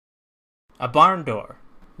A barn door,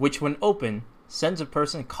 which when open, sends a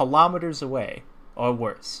person kilometers away, or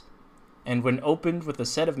worse. And when opened with a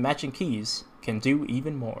set of matching keys, can do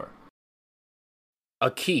even more. A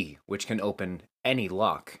key which can open any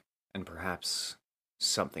lock, and perhaps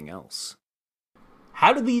something else.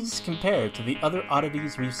 How do these compare to the other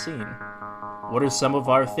oddities we've seen? What are some of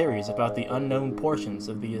our theories about the unknown portions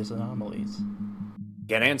of these anomalies?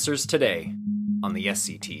 Get answers today on the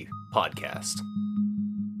SCT podcast.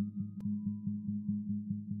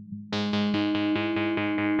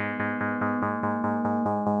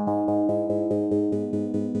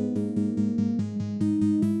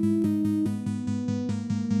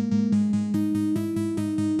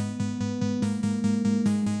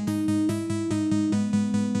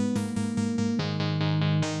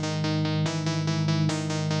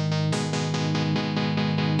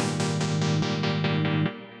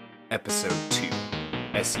 Episode 2,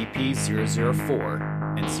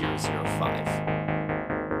 SCP-004 and 005.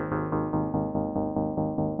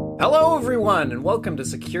 Hello everyone, and welcome to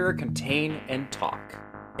Secure, Contain, and Talk,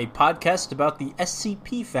 A podcast about the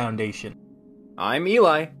SCP Foundation. I'm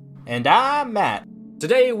Eli. And I'm Matt.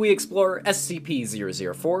 Today we explore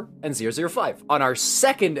SCP-004 and 005 on our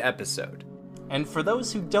second episode. And for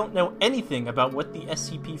those who don't know anything about what the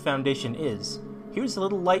SCP Foundation is, here's a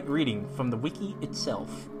little light reading from the wiki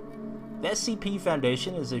itself. The SCP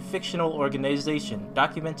Foundation is a fictional organization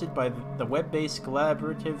documented by the web-based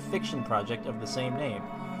collaborative fiction project of the same name.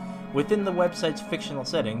 Within the website's fictional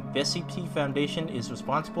setting, the SCP Foundation is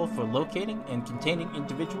responsible for locating and containing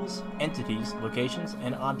individuals, entities, locations,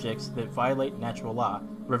 and objects that violate natural law,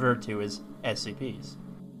 referred to as SCPs.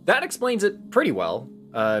 That explains it pretty well.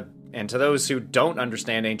 And to those who don't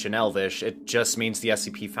understand Ancient Elvish, it just means the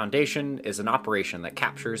SCP Foundation is an operation that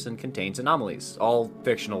captures and contains anomalies. All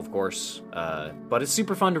fictional, of course, but it's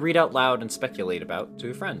super fun to read out loud and speculate about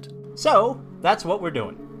to a friend. So, that's what we're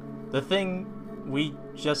doing. The thing we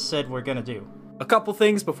just said we're gonna do. A couple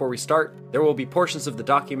things before we start. There will be portions of the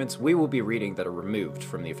documents we will be reading that are removed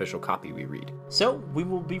from the official copy we read. So, we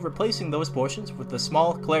will be replacing those portions with a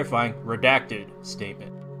small clarifying redacted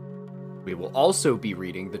statement. We will also be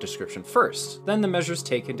reading the description first, then the measures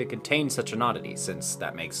taken to contain such an oddity, since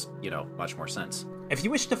that makes, much more sense. If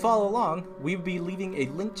you wish to follow along, we will be leaving a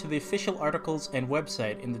link to the official articles and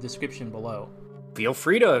website in the description below. Feel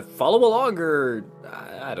free to follow along or,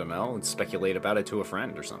 I don't know, speculate about it to a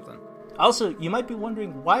friend or something. Also, you might be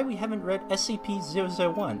wondering why we haven't read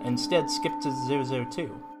SCP-001 and instead skipped to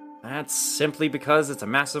 002. That's simply because it's a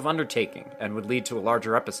massive undertaking and would lead to a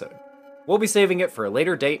larger episode. We'll be saving it for a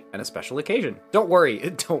later date and a special occasion. Don't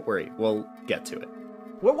worry, we'll get to it.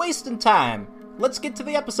 We're wasting time. Let's get to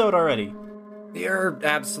the episode already. You're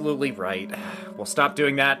absolutely right. We'll stop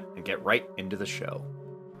doing that and get right into the show.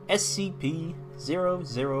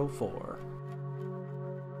 SCP-004.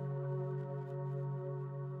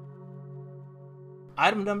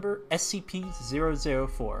 Item number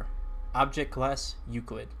SCP-004. Object Class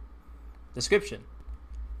Euclid. Description: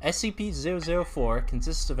 SCP-004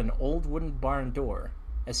 consists of an old wooden barn door,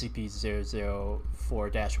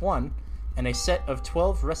 SCP-004-1, and a set of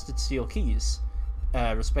 12 rusted steel keys,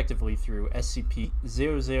 respectively through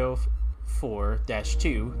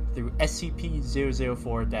SCP-004-2 through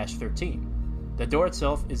SCP-004-13. The door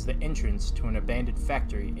itself is the entrance to an abandoned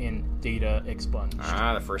factory in Data Expunged.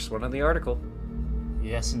 The first one in the article.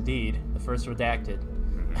 Yes, indeed. The first redacted.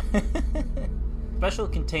 Special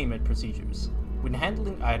containment procedures. When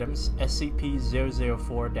handling items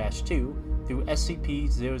SCP-004-2 through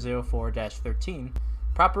SCP-004-13,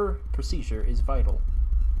 proper procedure is vital.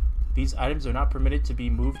 These items are not permitted to be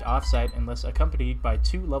moved off-site unless accompanied by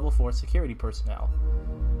 2 Level 4 security personnel.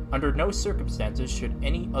 Under no circumstances should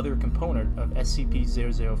any other component of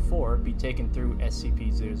SCP-004 be taken through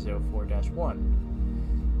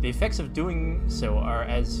SCP-004-1. The effects of doing so are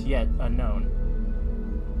as yet unknown,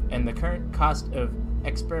 and the current cost of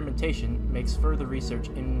experimentation makes further research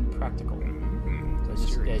impractical.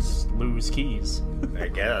 So just lose keys. I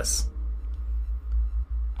guess.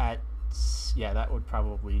 Yeah, that would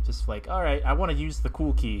probably just alright, I want to use the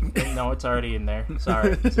cool key. No, it's already in there.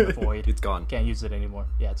 Sorry, it's in the void. It's gone. Can't use it anymore.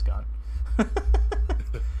 Yeah, it's gone.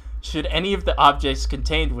 Should any of the objects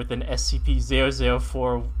contained within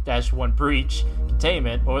SCP-004-1 breach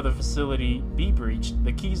containment or the facility be breached,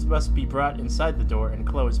 the keys must be brought inside the door and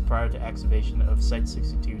closed prior to activation of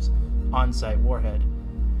Site-62's on-site warhead.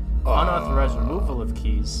 Unauthorized removal of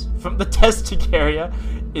keys from the testing area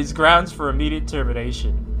is grounds for immediate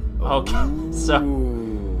termination. Okay, so...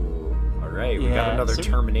 Alright, we got another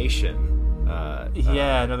termination.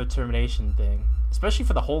 Another termination thing. Especially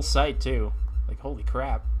for the whole site, too. Holy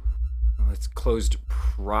crap. It's closed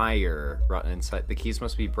prior. Brought inside. The keys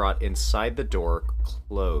must be brought inside the door,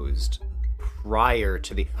 closed prior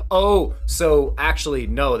to the. Oh, so actually,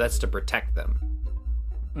 no. That's to protect them.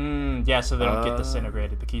 Yeah, so they don't get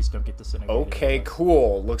disintegrated. The keys don't get disintegrated. Okay,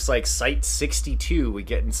 cool. Looks like Site 62. We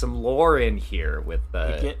getting some lore in here with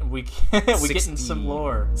we getting some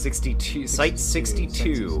lore. 62. Site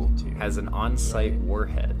 62 has an on-site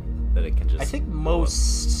warhead that it can just. I think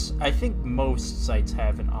most sites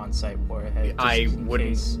have an on-site warhead. I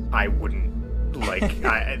wouldn't. Like,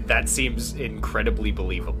 that seems incredibly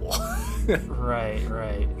believable.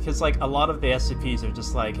 Right. Because, like, a lot of the SCPs are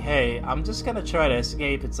just like, hey, I'm just gonna try to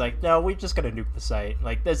escape. It's like, no, we're just gonna nuke the site.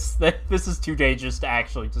 Like, this is too dangerous to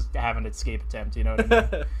actually just have an escape attempt, you know what I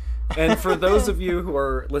mean? And for those of you who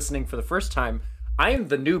are listening for the first time, I am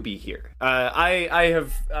the newbie here.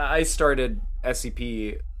 I started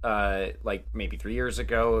SCP, like, maybe 3 years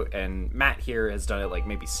ago, and Matt here has done it, like,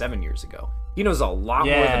 maybe 7 years ago. He knows a lot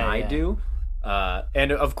more than I do.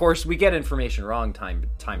 And of course, we get information wrong time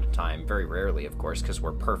to time. Very rarely, of course, because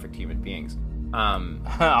we're perfect human beings.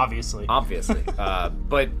 Obviously.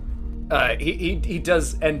 But he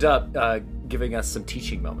does end up giving us some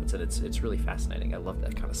teaching moments, and it's really fascinating. I love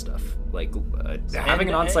that kind of stuff. Like having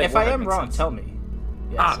an on-site. If I am wrong, tell me.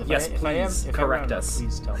 Yes, please correct us.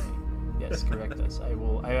 Please tell me. Yes, correct us. I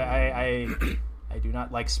will. I do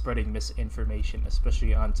not like spreading misinformation,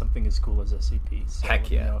 especially on something as cool as SCP. So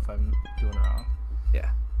Heck yeah. Let me know if I'm doing wrong.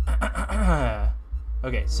 Yeah.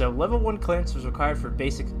 Okay, so level 1 clearance was required for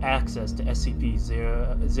basic access to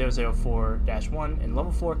SCP-004-1, and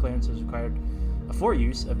level 4 clearance was required for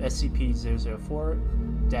use of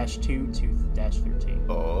SCP-004-2-13.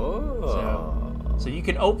 Oh. So you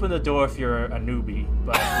can open the door if you're a newbie,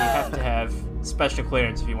 but you have to have special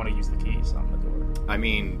clearance if you want to use the keys on the door. I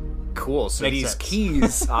mean, cool. So Makes these sense.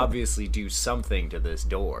 keys obviously do something to this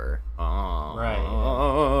door. Oh. Right.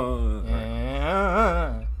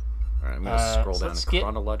 All right, I'm going to scroll down to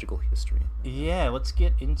chronological history. Yeah, let's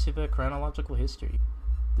get into the chronological history.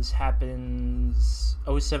 This happens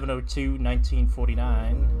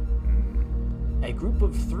 07/02/1949. A group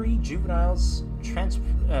of 3 juveniles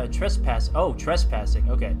trespassing.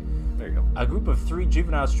 Okay. There you go. A group of 3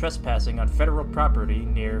 juveniles trespassing on federal property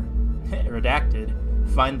near Redacted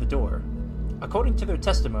find the door. According to their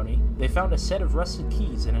testimony, they found a set of rusted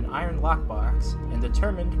keys in an iron lockbox and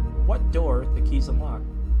determined what door the keys unlock.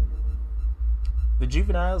 The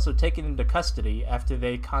juveniles are taken into custody after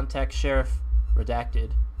they contact Sheriff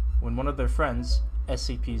Redacted when one of their friends,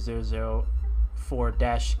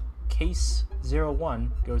 SCP-004-Case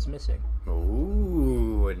 01, goes missing.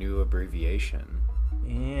 Ooh, a new abbreviation.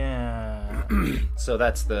 Yeah. So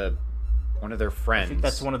that's one of their friends. I think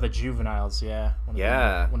that's one of the juveniles, yeah.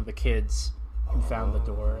 One of the kids who found the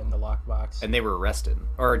door in the lockbox. And they were arrested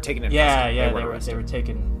or taken into custody. Yeah, they were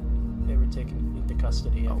taken into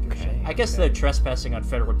custody after. I guess they're trespassing on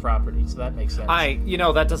federal property, so that makes sense.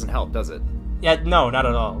 That doesn't help, does it? Yeah, no, not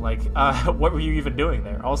at all. Like, what were you even doing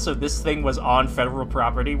there? Also, this thing was on federal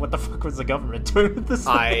property. What the fuck was the government doing with this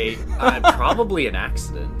thing? Probably an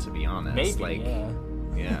accident, to be honest. Maybe,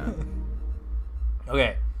 yeah.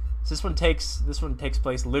 Okay, so this one takes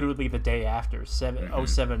place literally the day after,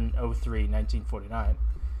 07/03/1949.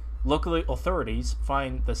 Local authorities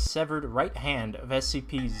find the severed right hand of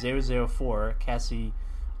SCP-004 Cassie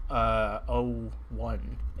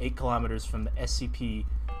 01, 8 kilometers from the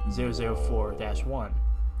SCP-004-1.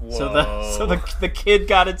 So the kid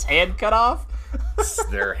got its hand cut off?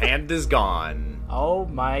 Their hand is gone. Oh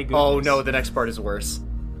my goodness. Oh no, the next part is worse.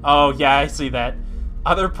 Oh yeah, I see that.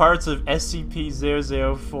 Other parts of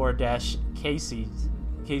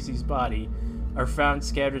SCP-004-Casey's body are found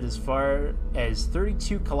scattered as far as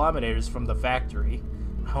 32 kilometers from the factory.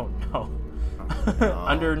 Oh no.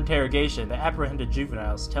 Under interrogation, the apprehended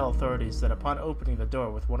juveniles tell authorities that upon opening the door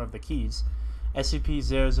with one of the keys,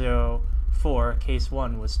 SCP-004 Case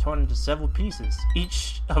 1 was torn into several pieces,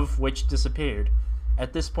 each of which disappeared.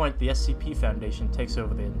 At this point, the SCP Foundation takes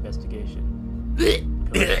over the investigation.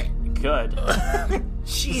 Good.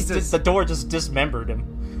 Jesus. The door just dismembered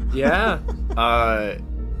him. Yeah.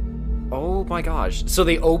 Oh my gosh. So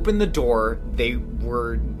they opened the door, they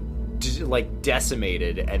were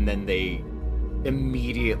decimated, and then they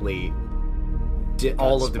immediately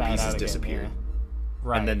all of the pieces disappeared. Yeah.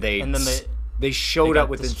 Right. And then they showed up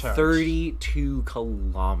within discharged. 32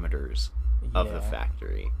 kilometers of the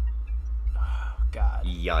factory. Oh god.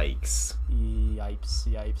 Yikes. Yipes.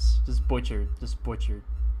 Just butchered.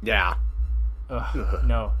 Yeah. Ugh,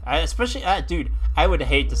 no. Especially, dude, I would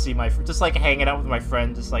hate to see my just like hanging out with my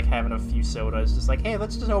friend, just like having a few sodas, just like, hey,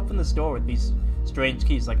 let's just open this door with these strange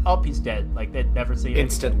keys. Like, oh, he's dead. Like, they'd never see it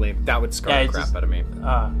Instantly. That would scar the crap out of me.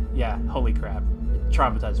 Yeah, holy crap.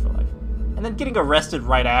 Traumatized for life. And then getting arrested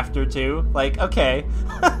right after, too. Like, okay.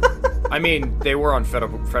 I mean, they were on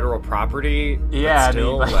federal property. Yeah, but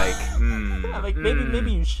still, like,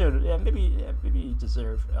 maybe you should. Yeah, maybe you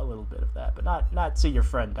deserve a little bit of that, but not see your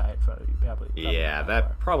friend die in front of you. Probably yeah,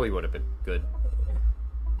 that probably would have been good.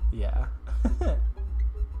 Yeah.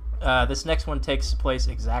 This next one takes place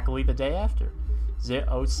exactly the day after,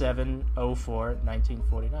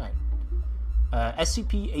 07/04/1949.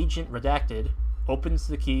 SCP Agent Redacted opens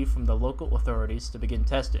the key from the local authorities to begin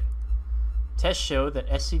testing. Tests show that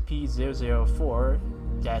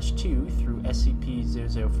SCP-004-2 through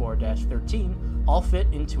SCP-004-13 all fit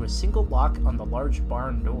into a single lock on the large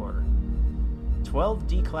barn door. 12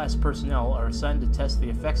 D-Class personnel are assigned to test the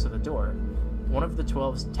effects of the door, one of the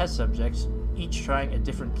 12 test subjects each trying a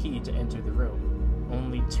different key to enter the room.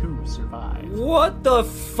 Only 2 survive. What the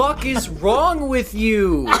fuck is wrong with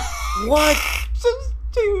you? What?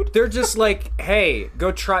 Dude. They're just like, hey,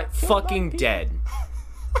 go try fucking dead.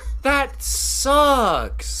 That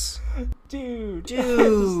sucks. Dude.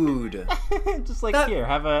 Just like, here,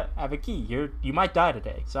 have a key. You might die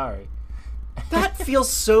today. Sorry. That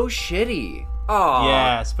feels so shitty. Oh,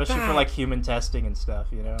 yeah, especially for like human testing and stuff,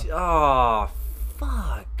 you know. Oh,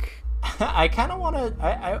 fuck. I kind of want to.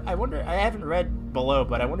 I wonder. I haven't read below,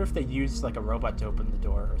 but I wonder if they use like a robot to open the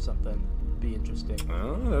door or something. It'd be interesting.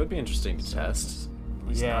 Oh, that would be interesting to test.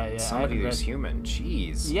 Yeah. Somebody who's human.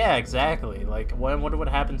 Jeez. Yeah, exactly. Like, I wonder what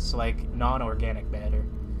happens to like non-organic matter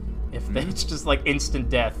if it's just like instant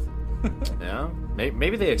death. Yeah.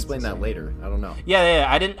 Maybe they explain that later. I don't know.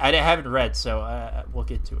 Yeah. I haven't read, so we'll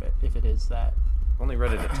get to it if it is that. Only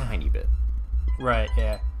read it a tiny bit. Right.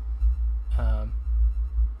 Yeah.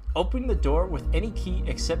 Opening the door with any key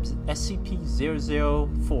except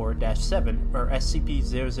SCP-004-7 or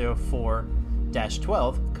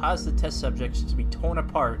SCP-004-12 caused the test subjects to be torn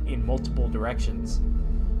apart in multiple directions.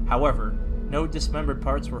 However, no dismembered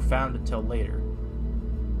parts were found until later.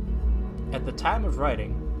 At the time of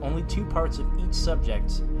writing, only 2 parts of each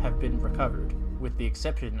subject have been recovered, with the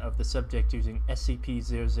exception of the subject using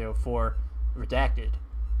SCP-004 Redacted,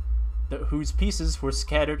 whose pieces were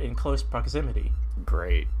scattered in close proximity.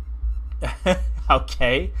 Great.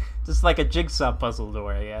 Okay, just like a jigsaw puzzle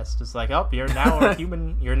door, I guess. Just like, oh, you're now a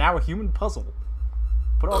human puzzle.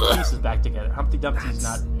 Put all the pieces back together. Humpty Dumpty's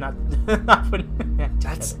not putting it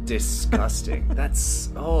That's disgusting.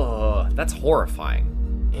 That's horrifying.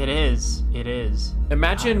 It is.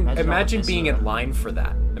 Imagine being in line for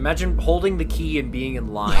that. Imagine holding the key and being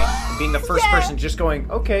in line and being the first person just going,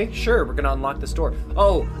 okay, sure, we're gonna unlock this door.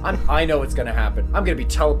 Oh, I know what's gonna happen. I'm gonna be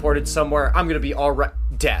teleported somewhere. I'm gonna be all right.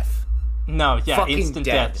 Death. No, yeah, fucking instant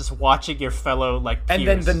dead. Death. Just watching your fellow and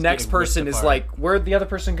then the next person is like, where'd the other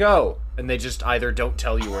person go? And they just either don't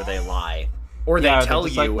tell you or they lie, or they tell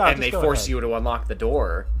you like, no, and they force ahead. you to unlock the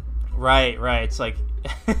door. Right. It's like,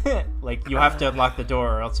 like you have to unlock the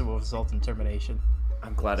door or else it will result in termination.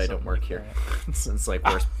 I'm glad I don't work here. It's like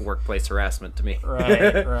workplace harassment to me.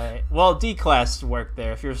 Right. Well, D-Class work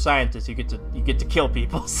there. If you're a scientist, you get to kill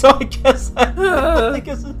people. So I guess.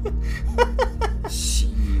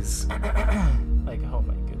 Jeez. Like, oh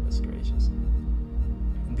my goodness gracious.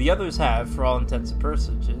 The others have, for all intents and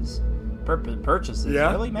purposes.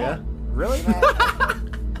 Yeah. Really, Matt? Yeah. Really, Matt?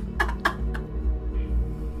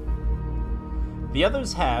 The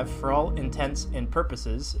others have, for all intents and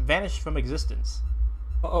purposes, vanished from existence.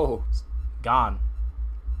 Oh. Gone.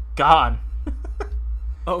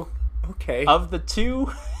 Oh, okay. Of the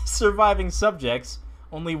 2 surviving subjects,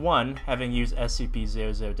 only one, having used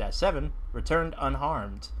SCP-00-7, returned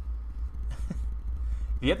unharmed.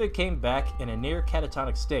 The other came back in a near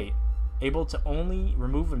catatonic state, able to only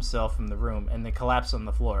remove himself from the room and then collapse on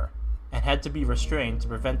the floor, and had to be restrained to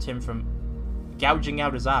prevent him from gouging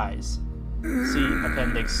out his eyes. See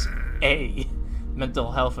Appendix A,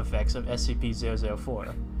 Mental Health Effects of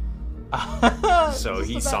SCP-004. So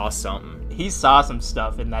he saw something. He saw some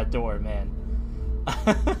stuff in that door, man.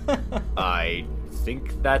 I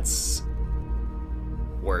think that's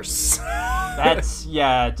worse. That's,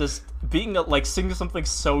 yeah, just being, like, seeing something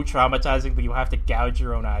so traumatizing that you have to gouge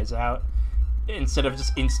your own eyes out instead of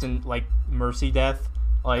just instant, like, mercy death.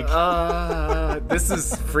 Like, this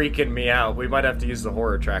is freaking me out. We might have to use the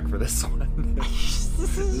horror track for this one.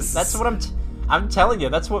 That's what I'm telling you.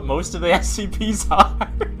 That's what most of the SCPs are.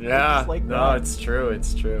 Yeah, like no, it's true.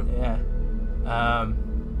 Yeah.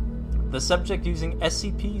 The subject using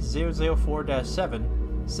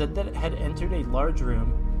SCP-004-7 said that it had entered a large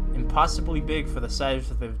room, impossibly big for the size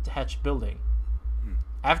of the detached building.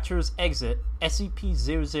 After his exit,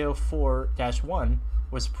 SCP-004-1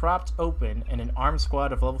 was propped open and an armed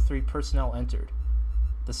squad of Level 3 personnel entered.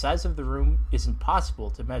 The size of the room is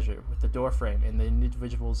impossible to measure with the doorframe, and the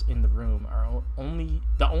individuals in the room are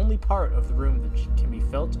the only part of the room that can be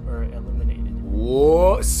felt or illuminated.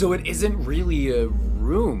 Whoa, so it isn't really a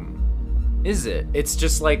room, is it? It's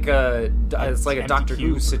just like a Doctor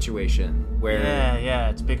Who situation where...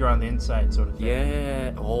 Yeah, it's bigger on the inside sort of thing.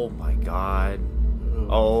 Yeah, oh my god. Ooh.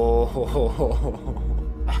 Oh.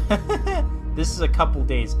 This is a couple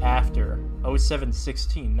days after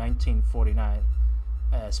 07/16/1949.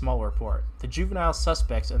 A small report. The juvenile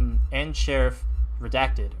suspects and Sheriff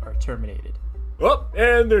Redacted are terminated. Oh,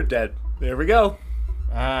 and they're dead. There we go.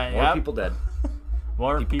 More people dead.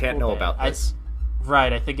 More people can't know dead. about this.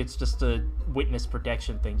 Right, I think it's just a witness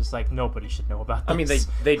protection thing. Just like nobody should know about this. I mean,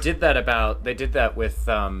 they did that with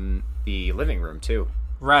the living room too.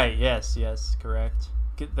 Right. Yes. Correct.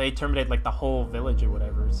 They terminated like the whole village or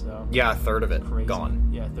whatever. So yeah, a third of it crazy. Gone.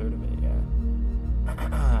 Yeah, a third of it.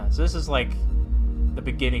 Yeah. So this is like the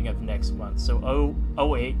beginning of next month. So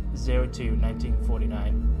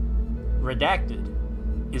 08/02/1949. Redacted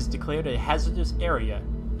is declared a hazardous area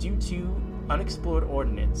due to unexplored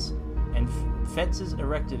ordnance and fences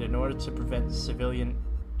erected in order to prevent civilian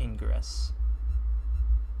ingress.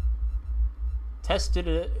 Tested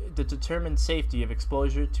the determined safety of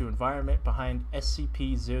exposure to environment behind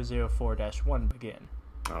SCP-004-1 begin.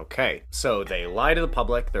 Okay, so they lie to the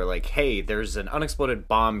public. They're like, hey, there's an unexploded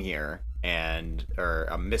bomb here, or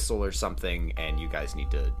a missile or something, and you guys need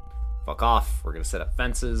to fuck off. We're going to set up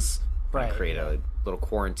fences. Right, and create a little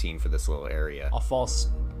quarantine for this little area. A false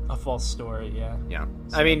story, yeah. Yeah,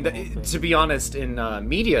 I mean, to be honest, in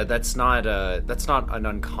media, that's not an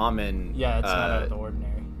uncommon. Yeah, it's not out of the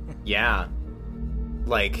ordinary. Yeah,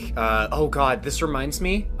 like, oh god, this reminds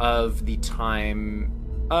me of the time.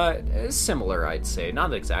 Similar, I'd say,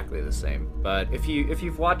 not exactly the same, but if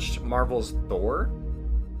you've watched Marvel's Thor.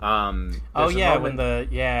 When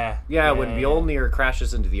Mjolnir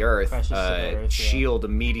crashes into the Earth, S.H.I.E.L.D.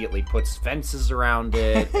 immediately puts fences around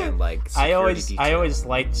it and like I always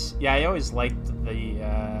liked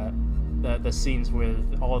the scenes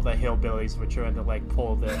with all the hillbillies were trying to like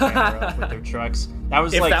pull the hammer up with their trucks. That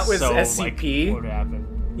was if like that was so SCP, like, what would happen?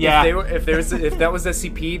 Yeah, if that was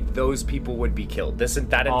SCP, those people would be killed.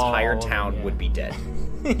 That entire town would be dead.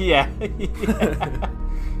 yeah.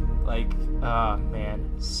 Like, oh man,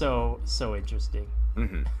 so interesting.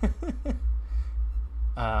 Mm-hmm.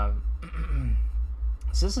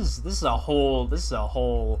 So this is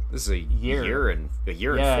a year and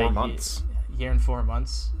 4 months. Year and 4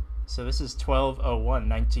 months. So this is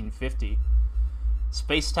 12/01/1950.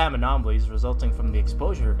 Space-time anomalies resulting from the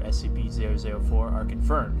exposure of SCP-004 are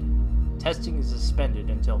confirmed. Testing is suspended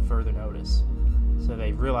until further notice. So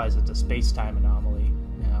they realize it's a space-time anomaly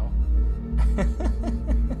now.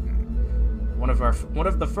 One of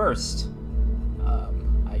the first,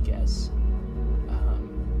 I guess,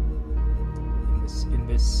 in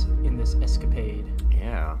this escapade.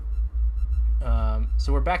 Yeah.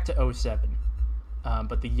 So we're back to 07,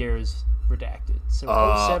 but the year is redacted. So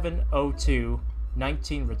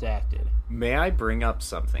 07/02/19 redacted. May I bring up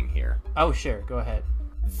something here? Oh, sure. Go ahead.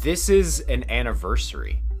 This is an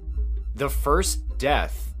anniversary. The first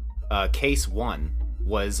death, case 1,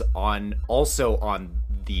 was also on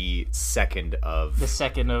the second of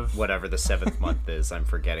whatever the 7th month is. I'm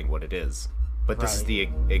forgetting what it is, but this is the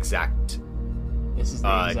exact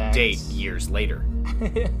date years later.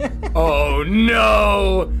 Oh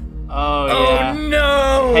no! Oh yeah! Oh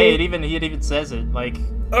no! Hey, it even says it like.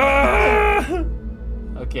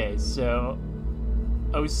 Okay, so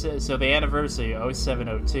the anniversary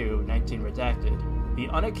 07/02/19 redacted. The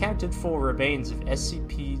unaccounted for remains of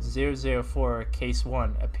SCP-004 Case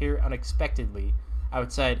 1 appear unexpectedly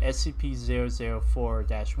outside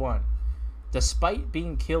SCP-004-1. Despite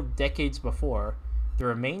being killed decades before, the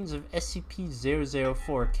remains of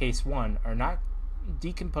SCP-004 Case 1 are not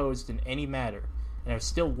decomposed in any manner and are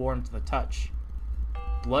still warm to the touch.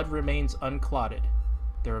 Blood remains unclotted.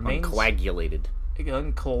 The remains... Uncoagulated.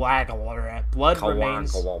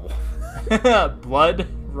 Blood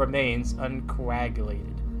remains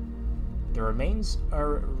uncoagulated. The remains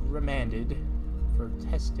are remanded for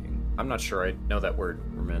testing. I'm not sure I know that word,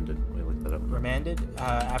 remanded. Let me look that up. Remanded?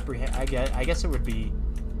 I guess it would be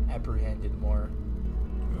apprehended more.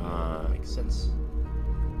 That makes sense.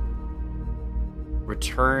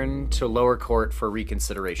 Return to lower court for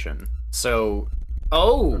reconsideration. So,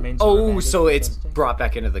 so it's brought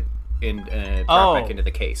back into the brought back into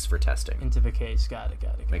the case for testing. Into the case. Got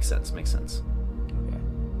it. Makes sense.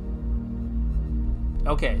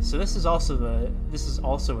 Okay, so this is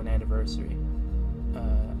also an anniversary.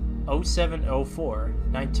 0704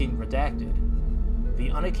 19 redacted. The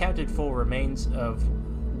unaccounted for remains of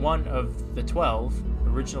one of the 12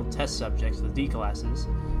 original test subjects, the D classes,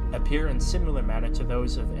 appear in similar manner to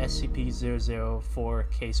those of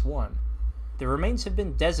SCP-004 Case 1. The remains have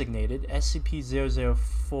been designated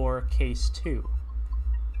SCP-004 Case 2.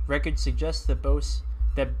 Records suggest that both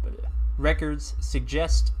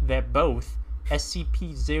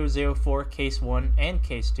SCP-004 Case 1 and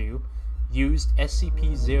Case 2 used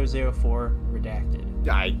SCP-004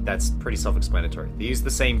 redacted. That's pretty self-explanatory. They use the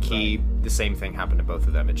same key. Right. The same thing happened to both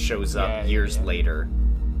of them. It shows up years later.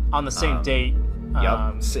 On the same date. Yep.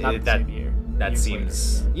 Not the same year. That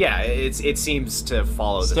seems... Later, yeah. it seems to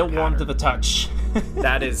follow Still this warm to the touch.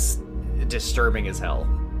 That is disturbing as hell.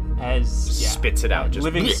 Spits it out. Just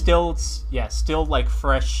living still like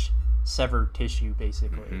fresh severed tissue,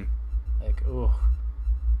 basically. Mm-hmm. Like, ooh.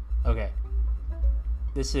 Okay.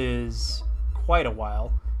 This is quite a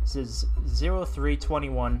while. This is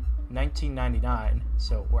 03/21 1999.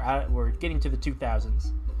 So we're getting to the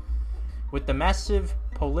 2000s. With the massive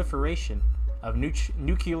proliferation of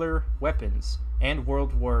nuclear weapons and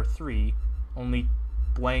World War III only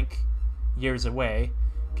blank years away,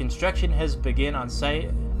 construction has begun on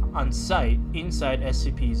site inside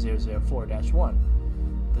SCP-004-1.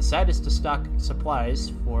 The site is to stock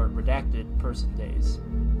supplies for redacted person days.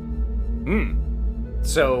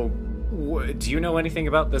 So, do you know anything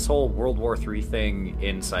about this whole World War III thing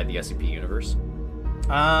inside the SCP universe?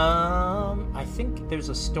 I think there's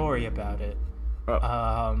a story about it.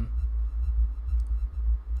 Oh.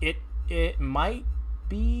 It might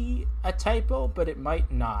be a typo, but it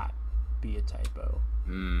might not be a typo.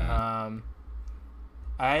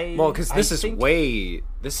 Because this is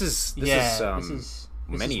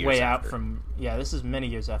many years way out after. from this is many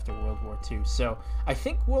years after World War II. So I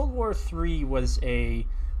think World War III was a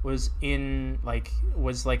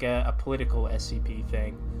political SCP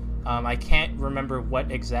thing. I can't remember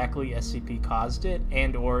what exactly SCP caused it,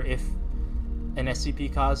 and or if an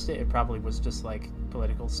SCP caused it. It probably was just like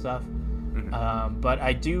political stuff. Mm-hmm. But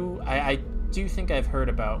I do think I've heard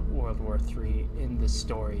about World War III in the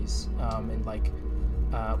stories. And like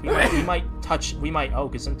we might oh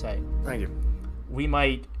Gesundheit. Thank you. We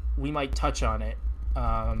might touch on it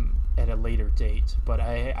at a later date, but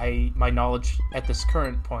my knowledge at this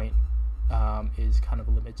current point is kind of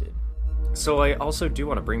limited. So I also do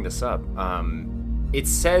want to bring this up. It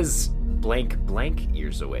says blank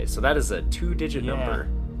years away, so that is a 2-digit number,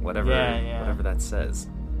 whatever that says.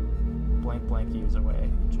 Blank years away.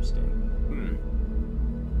 Interesting.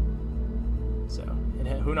 So,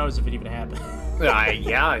 who knows if it even happened?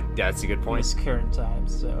 Yeah, that's a good point. In this current time,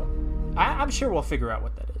 so I'm sure we'll figure out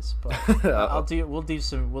what that is. But we'll do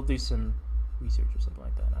some research or something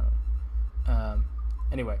like that. I don't know.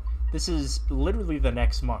 Anyway, this is literally the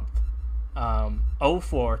next month.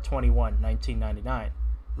 04/21/1999.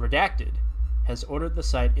 Redacted has ordered the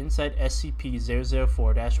site inside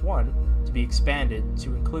SCP-004-1 to be expanded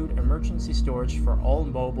to include emergency storage for all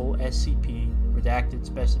mobile SCP redacted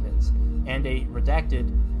specimens and a redacted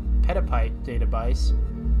petabyte database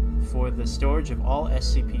for the storage of all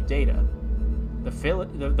SCP data.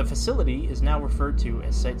 The facility is now referred to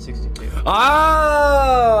as Site 62.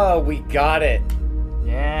 Ah, we got it.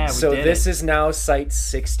 Yeah, this is now Site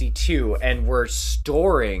 62, and we're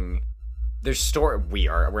storing...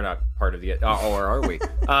 We're not part of the... or are we?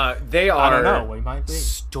 They are... I don't know, we might be.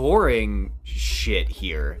 Storing shit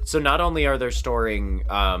here. So not only are they storing...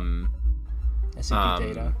 SCP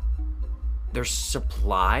data. There's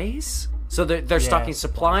supplies? So they're stocking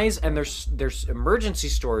supplies, and there's emergency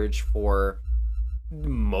storage for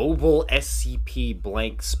mobile SCP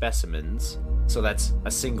blank specimens. So that's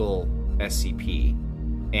a single SCP.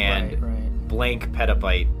 And right. Blank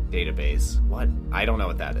petabyte database. What? I don't know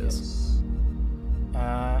what that is. Yes.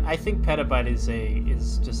 I think petabyte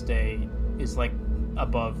is like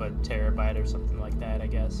above a terabyte or something like that, I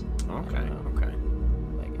guess. Okay.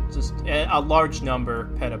 Like just a large number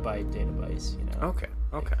petabyte database, you know. Okay.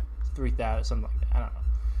 Like 3,000, something like that. I don't know.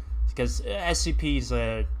 Because SCPs,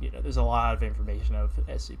 there's a lot of information of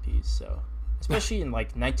SCPs, so especially in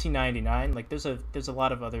like 1999, like there's a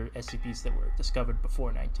lot of other SCPs that were discovered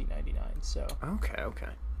before 1999. So okay.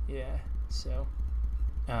 Yeah. So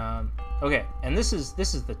okay, and this is the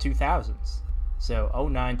 2000s. So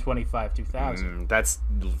 09/25/2000. That's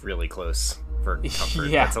really close for comfort.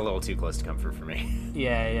 Yeah. That's a little too close to comfort for me.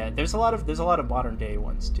 Yeah. There's a lot of modern day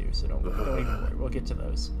ones too. So don't even worry. We'll get to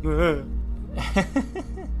those.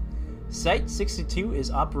 Site-62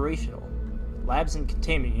 is operational. Labs and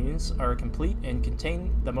containment units are complete and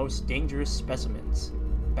contain the most dangerous specimens.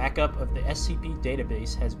 Backup of the SCP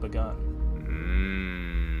database has begun.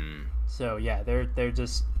 So yeah, they're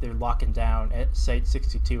locking down at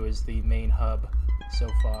Site-62 as the main hub so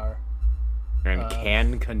far. And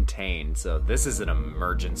can contain, so this is an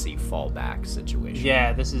emergency fallback situation.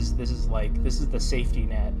 Yeah, this is the safety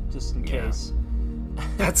net, just in case.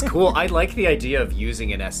 That's cool. I like the idea of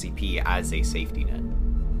using an SCP as a safety net.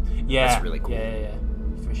 Yeah, that's really cool. Yeah,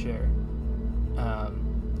 for sure.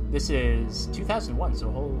 This is 2001, so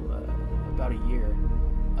a whole about a year.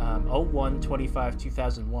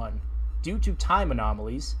 01/25/2001. Due to time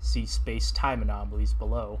anomalies, see space-time anomalies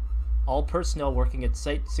below, all personnel working at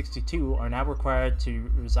Site-62 are now required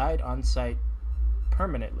to reside on site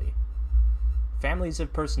permanently. Families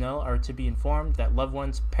of personnel are to be informed that loved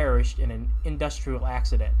ones perished in an industrial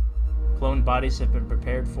accident. Cloned bodies have been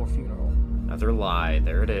prepared for funeral. Another lie.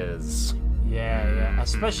 There it is. Yeah.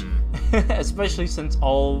 Especially since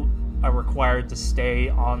all are required to stay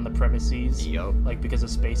on the premises. Yup. Like because of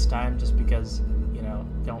space-time, just because,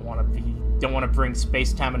 don't want to bring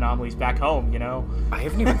space-time anomalies back home, I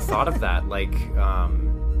haven't even thought of that. Like,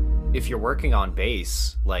 if you're working on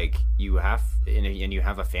base, like you have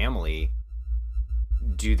a family,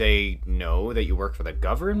 do they know that you work for the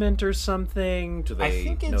government or something? Do they I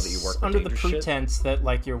think know that you work for under the shit? pretense that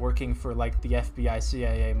like you're working for like the FBI,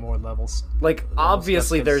 CIA, more levels. Like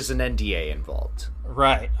obviously there's an NDA involved.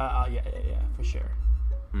 Right. Yeah, for sure.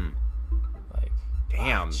 Like,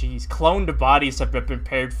 damn. Jeez, cloned bodies have been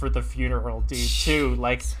prepared for the funeral, dude. Too.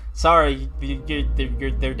 Like, sorry,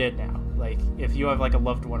 they're dead now. Like, if you have like a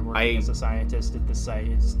loved one working as a scientist at the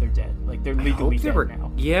site, they're dead. Like, they're legally dead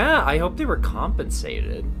now. Yeah, I hope they were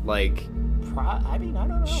compensated. Like, I don't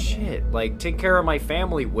know. Shit, man. like take care of my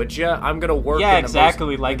family, would ya? I'm gonna work. Yeah,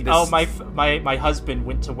 exactly. Like, my husband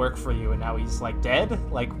went to work for you, and now he's like dead.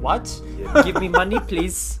 Like, what? Give me money,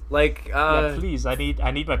 please. Like, yeah, please. I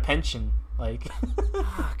need my pension. Like,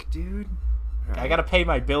 fuck, dude. I gotta pay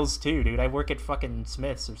my bills too, dude. I work at fucking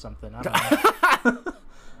Smith's or something. I don't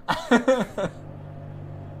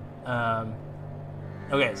know.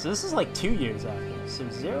 Okay, so this is like 2 years after. So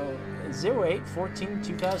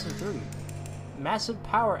 08/14/2003. Massive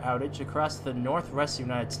power outage across the northwest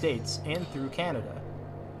United States and through Canada.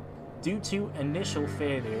 Due to initial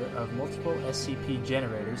failure of multiple SCP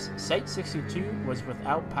generators, Site-62 was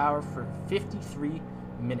without power for 53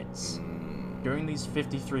 minutes. During these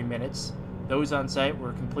 53 minutes, those on site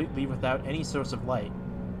were completely without any source of light.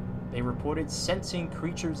 They reported sensing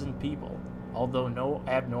creatures and people, although no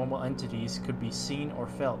abnormal entities could be seen or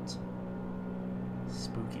felt.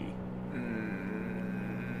 Spooky.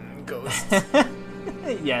 Ghosts.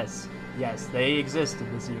 Yes, they exist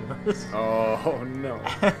in this universe. Oh, no.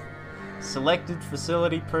 Selected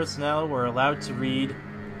facility personnel were allowed to read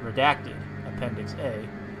redacted Appendix A,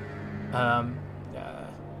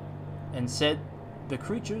 and said the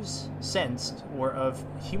creatures sensed were of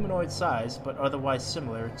humanoid size, but otherwise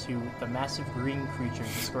similar to the massive green creature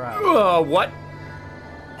described. What?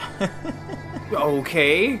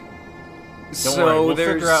 Okay. Don't worry,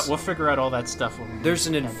 we'll figure out all that stuff when we there's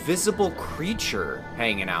an invisible creature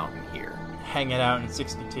hanging out in here. Hanging out in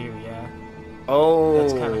 62, yeah. Oh.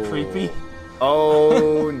 That's kind of creepy.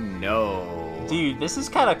 Oh, no. Dude, this is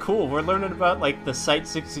kind of cool. We're learning about, like, the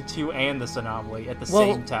Site-62 and this anomaly at the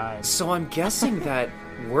same time. So I'm guessing that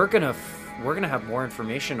we're gonna have more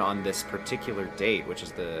information on this particular date, which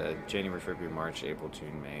is the January, February, March, April,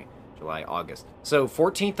 June, May, July, August. So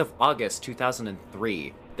 14th of August,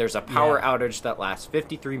 2003, there's a power outage that lasts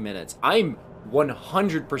 53 minutes. I'm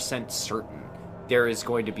 100% certain there are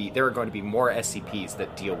going to be more SCPs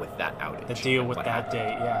that deal with that outage. That deal with that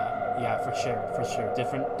date, yeah, for sure.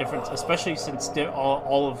 Different, especially since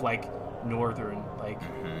all of like northern, like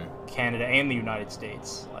Canada and the United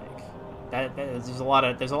States, like that there's a lot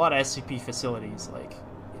of SCP facilities like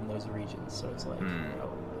in those regions. So it's like, oh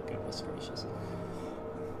goodness gracious,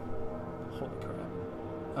 holy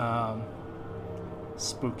crap,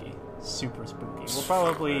 spooky, super spooky. We'll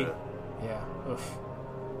probably, oof.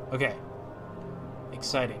 Okay.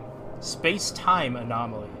 Exciting. Space-time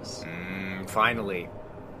anomalies. Finally.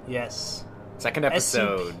 Yes. Second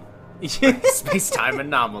episode. Space-time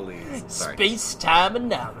anomalies. Sorry. Space-time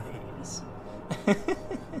anomalies.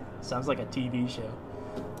 Sounds like a TV show.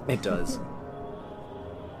 It does.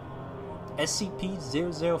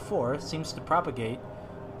 SCP-004 seems to propagate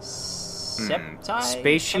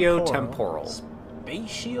spatio-temporal.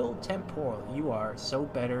 Spatial-temporal. You are so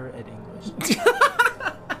better at English.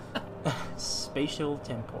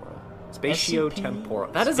 Spatial-temporal.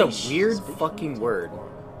 Spatio-temporal. That is a weird fucking word.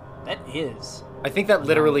 That is. I think that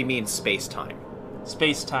literally means space-time.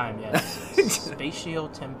 Space-time, yes.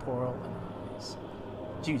 Spatio-temporal anomalies.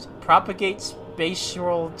 Jeez, propagate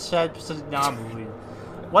spatial anomaly.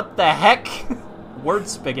 What the heck? Word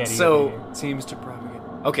spaghetti. So, seems to propagate.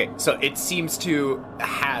 Okay, so it seems to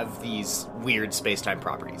have these weird space-time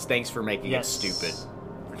properties. Thanks for making it stupid.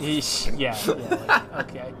 Yeah,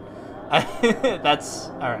 okay. That's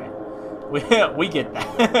alright. We get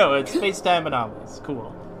that. It's space-time anomalies.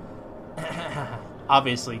 Cool.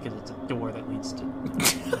 Obviously, because it's a door that leads to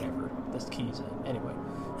whatever. There's keys in. Anyway.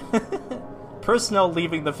 Personnel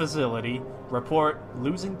leaving the facility report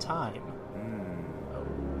losing time.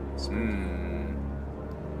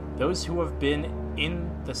 Those who have been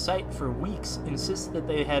in the site for weeks insist that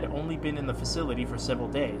they had only been in the facility for several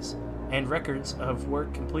days, and records of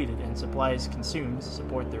work completed and supplies consumed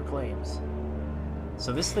support their claims.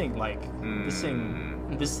 So this thing, this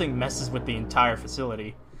thing messes with the entire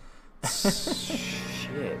facility.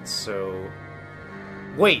 Shit, so...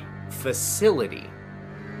 Wait, facility.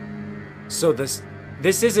 So this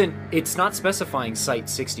isn't... It's not specifying Site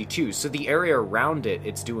 62, so the area around it,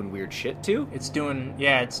 it's doing weird shit too? It's doing...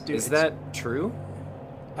 Yeah, Is that true?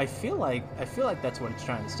 I feel like that's what it's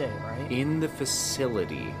trying to say, right? In the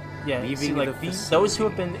facility. Yeah, leaving see, like, the facility. those who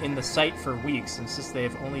have been in the site for weeks insist they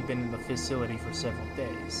have only been in the facility for several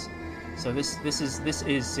days. So this is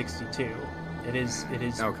 62. It is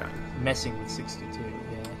Okay. messing with 62.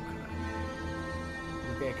 Yeah.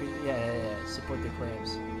 Okay. Yeah. Support their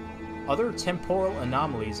claims. Other temporal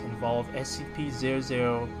anomalies involve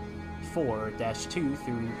SCP-004-2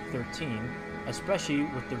 through 13, especially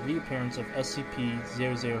with the reappearance of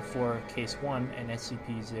SCP-004 Case 1 and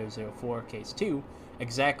SCP-004 Case 2,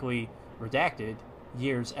 exactly redacted,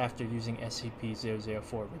 years after using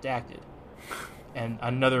SCP-004 redacted. And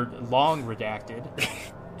another long redacted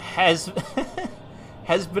has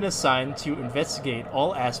been assigned to investigate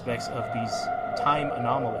all aspects of these time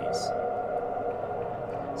anomalies.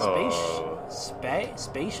 Spatial?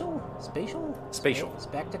 Spectacle?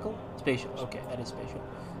 Spatial. Okay, that is spatial.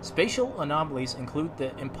 Spatial anomalies include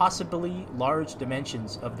the impossibly large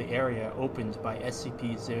dimensions of the area opened by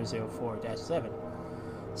SCP-004-7.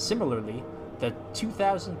 Similarly, the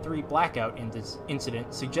 2003 blackout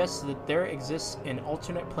incident suggests that there exists an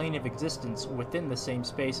alternate plane of existence within the same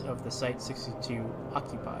space of the Site-62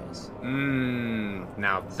 occupies.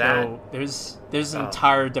 Now that... So there's an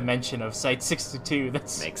entire dimension of Site-62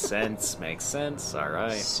 that's... Makes sense,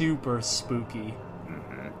 alright. Super spooky.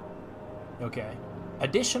 Okay.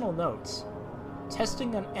 Additional notes.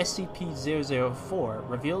 Testing on SCP-004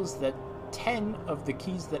 reveals that 10 of the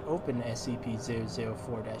keys that open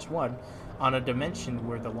SCP-004-1 on a dimension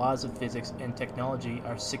where the laws of physics and technology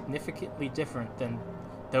are significantly different than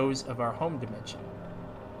those of our home dimension.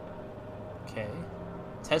 Okay.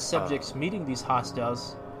 Test subjects meeting these hostile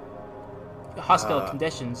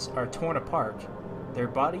conditions are torn apart. Their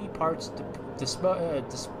body parts deposited.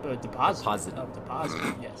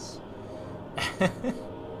 Yes.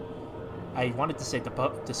 I wanted to say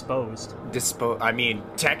disposed. I mean,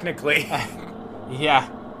 technically. Yeah.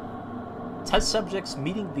 Test subjects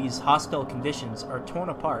meeting these hostile conditions are torn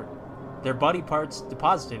apart, their body parts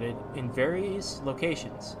deposited in various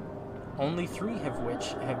locations, only 3 of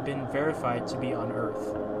which have been verified to be on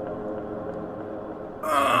Earth.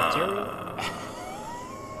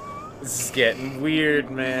 This is getting weird,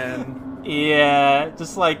 man. Yeah,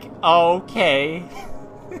 just like, okay.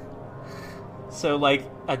 So, like,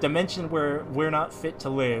 a dimension where we're not fit to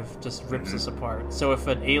live just rips us apart. So if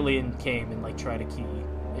an alien came and, like, tried a key,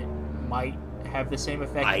 it might have the same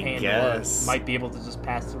effect, I guess. Might be able to just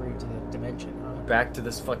pass through to the dimension, huh? Back to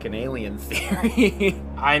this fucking alien theory.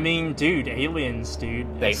 I mean, dude, aliens, dude.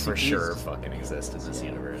 They for sure fucking exist in this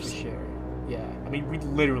universe. For sure. Yeah. I mean, we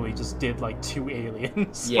literally just did, like, 2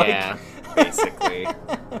 aliens. Yeah, basically.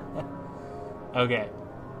 Okay.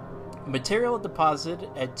 Material deposit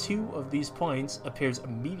at 2 of these points appears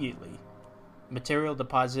immediately. Material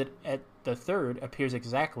deposit at the 3rd appears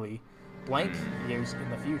exactly blank years in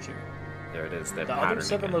the future. There it is. The other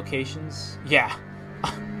 7 locations... Yeah.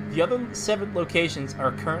 The other 7 locations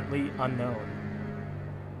are currently unknown.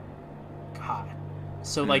 God.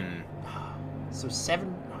 So, like... So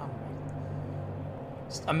 7...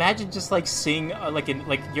 Just imagine just, like, seeing... like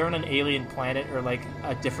you're on an alien planet or, like,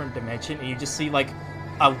 a different dimension, and you just see, like,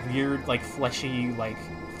 a weird, like, fleshy, like,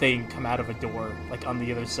 thing come out of a door, like, on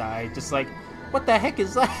the other side. Just like, what the heck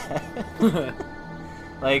is that?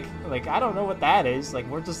 like, I don't know what that is. Like,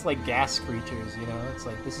 we're just, like, gas creatures, you know? It's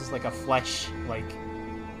like, this is, like, a flesh, like,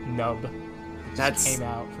 nub that just came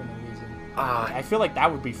out for no reason. I feel like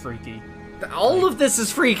that would be freaky. All of this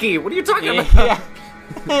is freaky. What are you talking about? Yeah.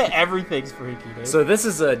 Everything's freaky, dude. So this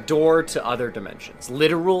is a door to other dimensions.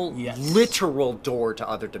 Literal door to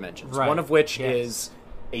other dimensions. Right. One of which Yes.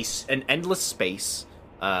 is an endless space.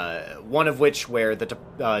 One of which where the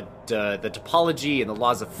topology and the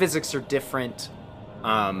laws of physics are different.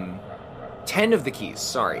 10 of the keys,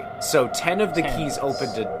 sorry. So 10 of the keys open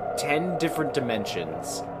to 10 different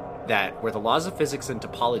dimensions where the laws of physics and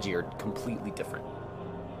topology are completely different.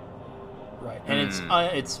 Right, and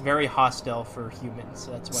it's very hostile for humans.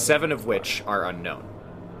 That's why 7 of which are unknown.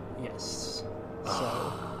 Yes.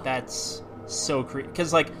 So that's so creepy.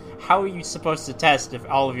 Because, like, how are you supposed to test if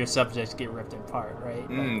all of your subjects get ripped apart, right?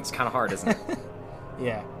 It's kind of hard, isn't it?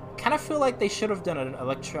 Yeah. Kind of feel like they should have done an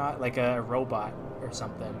a robot or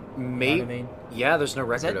something. Maybe. You know what I mean? Yeah, there's no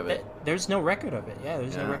record of it. There's no record of it. Yeah,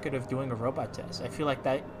 there's no record of doing a robot test. I feel like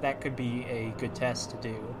that could be a good test to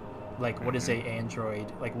do. Like, what is a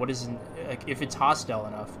android? Like, what is like if it's hostile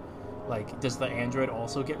enough? Like, does the android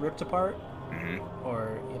also get ripped apart?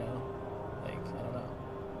 Or like I don't know.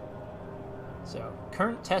 So,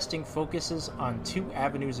 current testing focuses on 2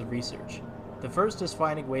 avenues of research. The first is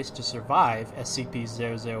finding ways to survive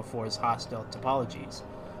SCP-004's hostile topologies.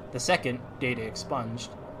 The second, data expunged,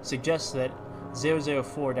 suggests that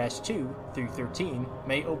 004-2 through 13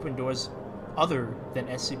 may open doors other than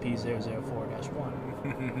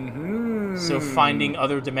SCP-004-1. So finding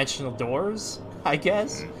other dimensional doors, I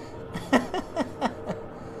guess?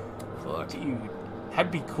 Fuck. Dude,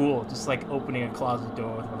 that'd be cool. Just like opening a closet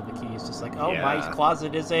door with one of the keys. Just like, oh, Yeah. my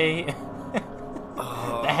closet is a...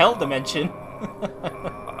 the hell dimension.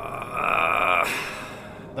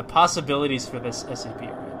 The possibilities for this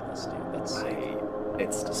SCP are endless, dude. That's sick.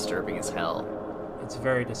 It's disturbing as hell. It's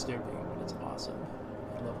very disturbing, but it's awesome.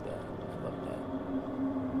 I love that.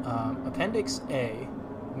 Appendix A,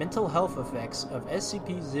 mental health effects of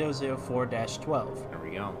SCP-004-12. There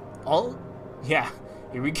we go.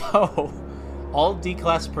 Here we go. All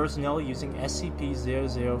D-Class personnel using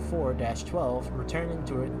SCP-004-12 return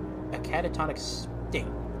into a catatonic state,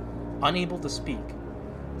 unable to speak.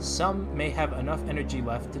 Some may have enough energy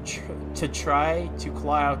left to try to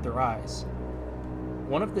claw out their eyes.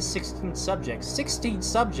 One of the 16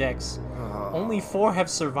 subjects, only 4 have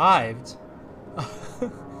survived.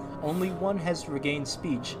 Only 1 has regained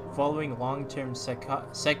speech following long-term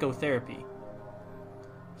psychotherapy.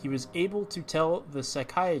 He was able to tell the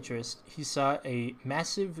psychiatrist he saw a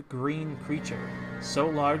massive green creature, so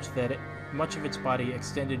large that much of its body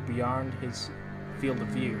extended beyond his field of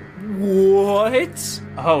view. What?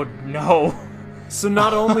 Oh, no. So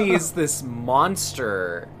not only is this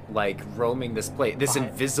monster, like, roaming this place, this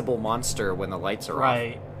invisible monster when the lights are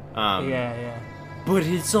Right. off. Yeah. But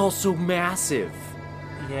it's also massive.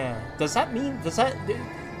 Yeah. Does that mean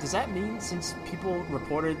since people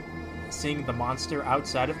reported seeing the monster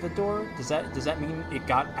outside of the door, does that mean it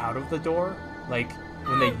got out of the door? Like,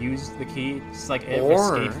 when they used the key, it's like it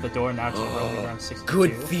escaped the door, now it's roaming around 62?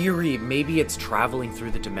 Good theory. Maybe it's traveling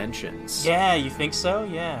through the dimensions. Yeah, you think so?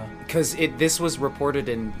 Yeah. Because this was reported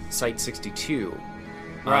in Site-62.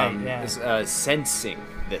 Right, yeah. Sensing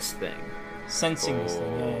this thing. Sensing this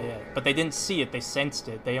thing, yeah. But they didn't see it, they sensed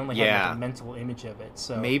it. They only had like a mental image of it.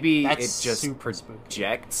 So maybe that's it just super spooky.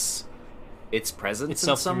 projects its presence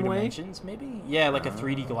Itself in some through way. dimensions, maybe? Yeah, like a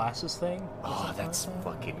 3D glasses thing. Oh, that's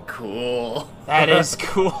fucking cool. That is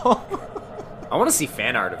cool. I want to see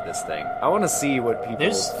fan art of this thing. I want to see what people.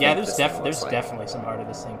 There's think there's definitely some art of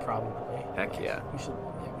this thing, probably. Heck yeah. We should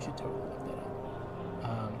totally look that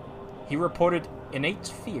up. He reported innate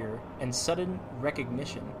fear and sudden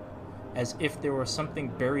recognition, as if there were something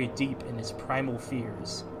buried deep in his primal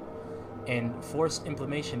fears, and forced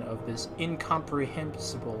implementation of this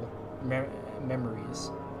incomprehensible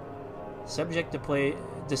memories. Subject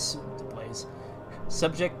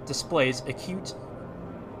displays acute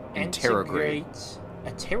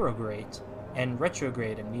anterograde and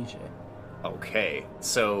retrograde amnesia. Okay,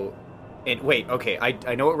 so, okay,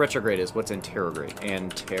 I know what retrograde is. What's anterograde?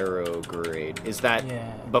 Anterograde. Is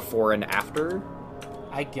that before and after?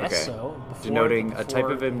 I guess so. Denoting a type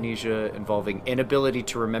of amnesia involving inability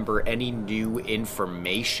to remember any new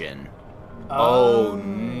information. Oh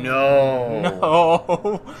no.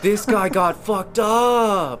 No. This guy got fucked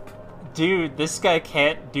up. Dude, this guy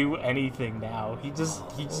can't do anything now. He just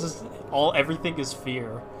everything is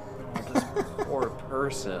fear. This poor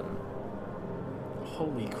person.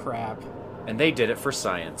 Holy crap. And they did it for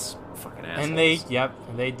science. Fucking assholes. And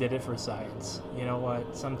they did it for science. You know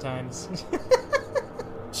what? Sometimes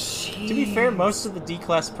to be fair, most of the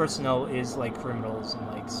D-Class personnel is like criminals and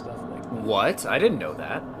like stuff like that. What? I didn't know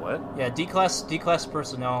that. What? Yeah, D-Class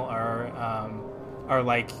personnel are are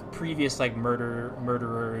like previous like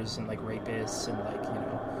murderers and like rapists and like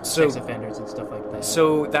So- sex offenders and stuff like that.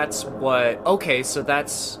 So that's what... Okay, so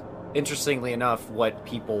that's, interestingly enough, what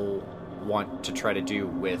people want to try to do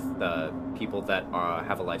with people that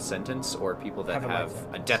have a life sentence or people that Have a life have a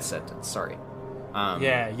sentence. death sentence, sorry.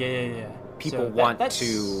 Yeah. People So want that's-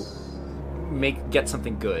 to get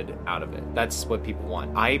something good out of it. That's what people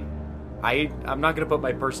want. I'm not going to put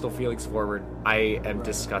my personal feelings forward. I am Right.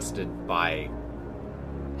 disgusted by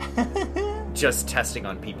just testing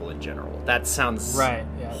on people in general. That sounds Right,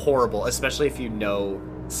 yeah. horrible, especially if you know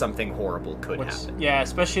something horrible could happen. Yeah,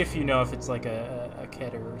 especially if you know if it's like a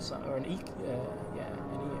Keter or something, or any of that.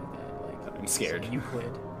 Like, I'm scared. say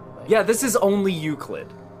Euclid. Like, Yeah, this is only Euclid.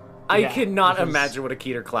 I Yeah, cannot because- imagine what a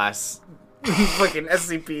Keter class fucking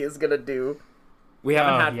SCP is gonna do. We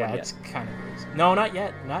haven't had yeah, one it's yet. kind of crazy. No, not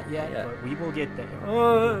yet, Yeah. but we will get there. We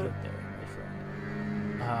will get there, my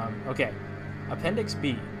friend. Okay, Appendix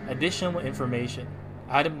B, additional information.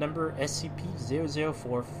 Item number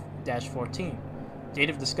SCP-004-14. Date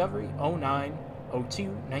of discovery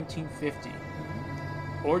 09/02/1950.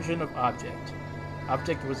 Origin of object.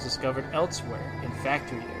 Object was discovered elsewhere in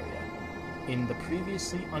factory area, in the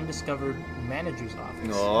previously undiscovered manager's office.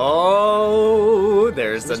 Oh,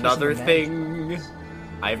 there's This was in another the thing. manager's office.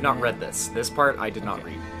 I have not read this. This part I did not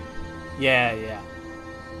Okay. read. Yeah.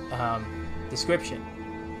 Description.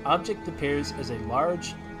 Object appears as a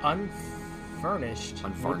large, unfurnished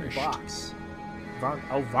wooden Unvarnished. box.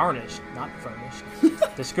 Varnished, not furnished.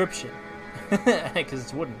 Description. Because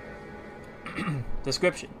it's wooden.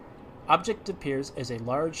 Description. Object appears as a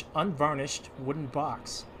large, unvarnished wooden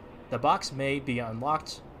box. The box may be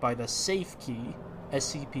unlocked by the safe key,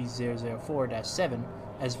 SCP-004-7,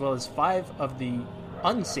 as well as 5 of the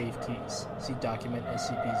unsafe keys. See document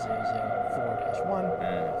SCP-004-1.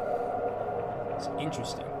 It's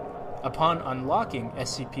interesting. Upon unlocking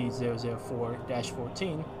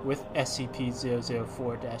SCP-004-14 with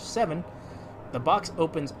SCP-004-7, the box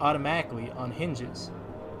opens automatically on hinges.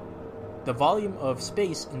 The volume of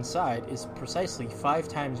space inside is precisely 5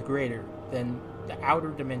 times greater than the outer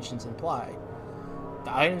dimensions imply.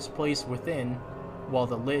 The items placed within, while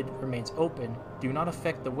the lid remains open, do not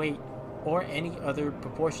affect the weight or any other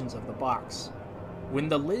proportions of the box. When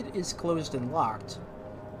the lid is closed and locked,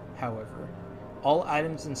 however, all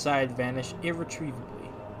items inside vanish irretrievably.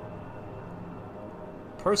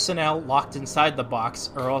 Personnel locked inside the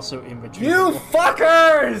box are also irretrievable. You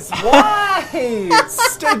fuckers! Why?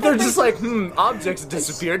 They're just like, objects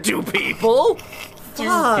disappear. Do people? Do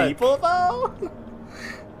Fuck. people, though?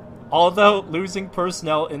 Although losing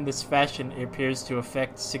personnel in this fashion appears to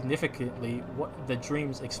affect significantly what the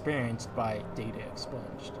dreams experienced by data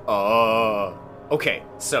expunged. Okay,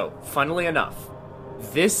 so, funnily enough,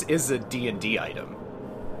 this is a D&D item.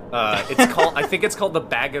 It's called, I think it's called the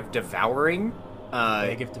Bag of Devouring.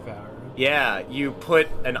 Bag of Devourer. Yeah, you put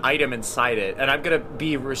an item inside it, and I'm gonna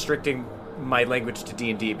be restricting my language to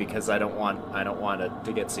D&D because I don't want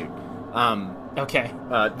to get sued. Okay.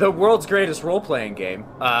 The world's greatest role-playing game.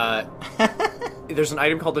 There's an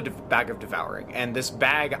item called the Bag of Devouring, and this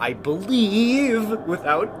bag, I believe,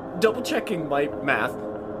 without double-checking my math,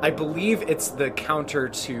 I believe it's the counter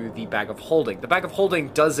to the Bag of Holding. The Bag of Holding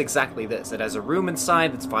does exactly this. It has a room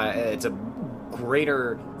inside that's it's a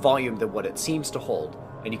greater volume than what it seems to hold,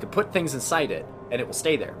 and you can put things inside it, and it will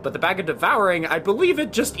stay there. But the Bag of Devouring, I believe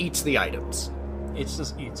it just eats the items. It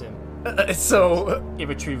just eats him. So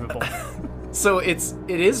Irretrievable. it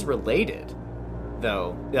is related,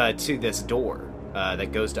 though, to this door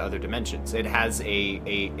that goes to other dimensions. It has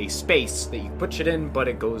a space that you put shit in, but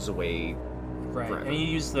it goes away. Right. Forever. And you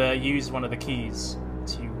use one of the keys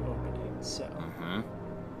to open it, so.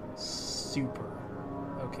 Super.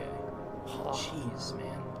 Okay. Jeez,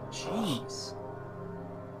 man. Jeez.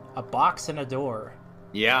 A box and a door.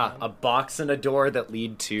 Yeah, a box and a door that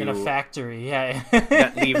lead to In a factory, yeah.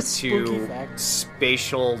 that lead Spooky to factory.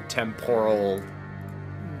 spatial temporal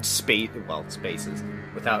spaces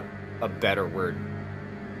without a better word.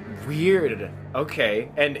 Weird.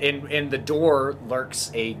 Okay. And in the door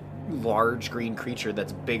lurks a large green creature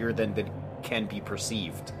that's bigger than can be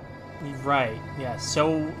perceived. Right, yeah,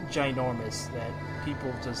 so ginormous that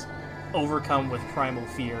people just overcome with primal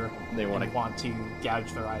fear They wanna- and want to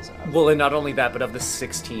gouge their eyes out. Well, and not only that, but of the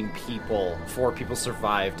 16 people, 4 people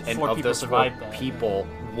survived, and 4 of people those 4 survived that, people,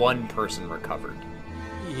 1 person recovered.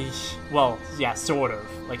 Yeesh. Well, yeah, sort of.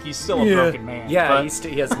 Like, he's still a broken man. Yeah, but,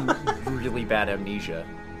 he has really bad amnesia.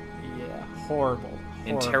 yeah, horrible.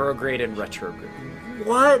 Interrograde and retrograde.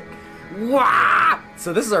 What? Wah!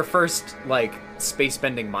 So this is our first, like,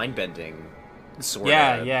 space-bending, mind-bending sort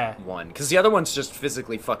of one. Because the other one's just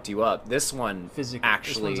physically fucked you up. This one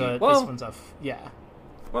actually... This one's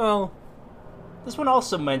Well... This one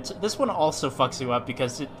also fucks you up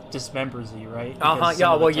because it dismembers you, right?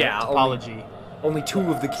 Topology. Only 2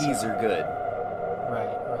 of the keys are good.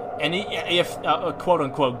 Right. And if quote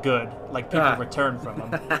unquote good, like people return from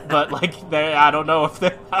them, but like I don't know if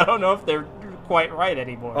they're quite right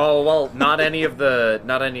anymore. Oh well, not any of the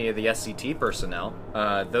SCT personnel.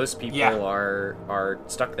 Those people are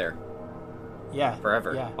stuck there. Yeah.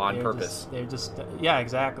 Forever. On purpose. They're just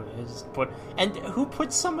exactly. They just and who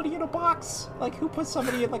puts somebody in a box? Like who puts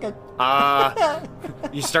somebody in like a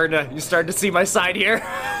You starting to see my side here?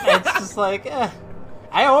 It's just like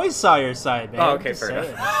I always saw your side, man. Oh, okay, fair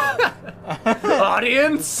enough.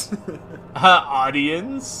 Audience?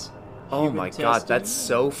 Audience? Oh my god, that's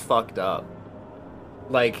so fucked up.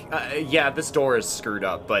 Like, this door is screwed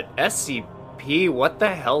up, but SCP, what the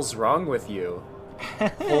hell's wrong with you?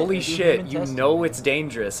 Holy shit, you know it's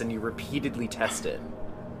dangerous and you repeatedly test it.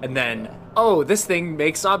 And then, this thing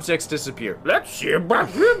makes objects disappear. Let's see about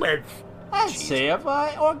humans. I'd say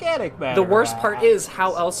about organic matter. The worst part is,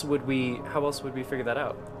 how else would we figure that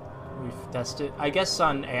out? We've tested, I guess,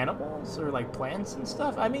 on animals or like plants and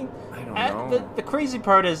stuff. I mean, I don't know. The crazy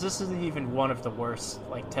part is this isn't even one of the worst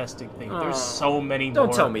like testing things. There's so many more.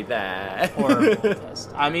 Don't tell me that. Horrible tests.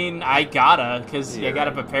 I mean, I gotta, because I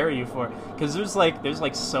gotta prepare you for it. Because there's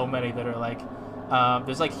like so many that are like,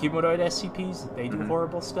 there's like humanoid SCPs that they do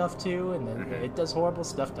horrible stuff to, and then it does horrible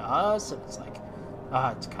stuff to us, and it's like,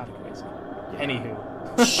 it's kind of crazy. Anywho.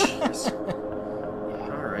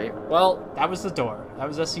 Alright. Well, that was the door. That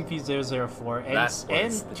was SCP-004.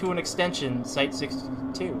 And to an extension,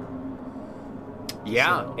 Site-62.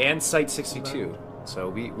 Yeah, and Site-62. So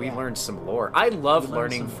we learned some lore. I love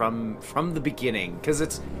learning from the beginning, because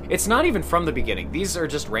it's not even from the beginning. These are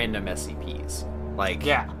just random SCPs. Like,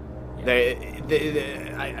 I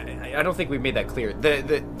don't think we made that clear.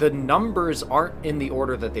 The numbers aren't in the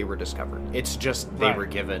order that they were discovered. It's just they were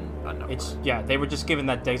given a number. They were just given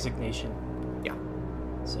that designation. Yeah.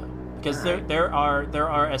 So because there are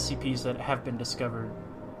SCPs that have been discovered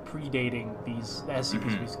predating these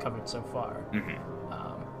SCPs we've covered so far,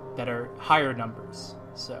 that are higher numbers.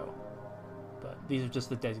 So, but these are just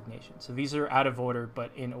the designations. So these are out of order,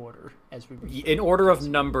 but in order as we read. In order of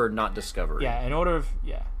number, not discovery. Yeah, in order of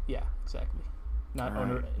exactly.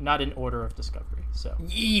 Not in order of discovery. So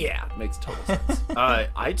yeah, makes total sense.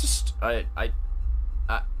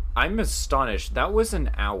 I'm astonished. That was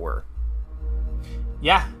an hour.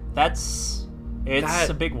 Yeah, it's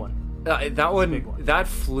a big one. That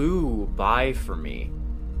flew by for me.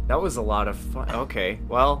 That was a lot of fun. Okay,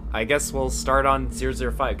 well, I guess we'll start on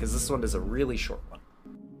 005 because this one is a really short one.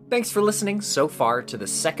 Thanks for listening so far to the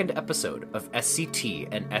second episode of SCT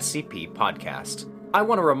and SCP podcast. I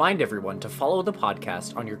want to remind everyone to follow the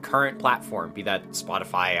podcast on your current platform, be that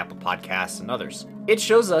Spotify, Apple Podcasts, and others. It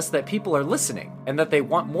shows us that people are listening and that they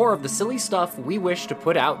want more of the silly stuff we wish to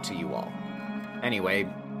put out to you all. Anyway,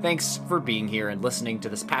 thanks for being here and listening to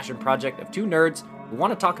this passion project of two nerds who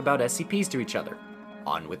want to talk about SCPs to each other.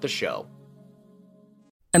 On with the show.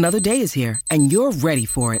 Another day is here, and you're ready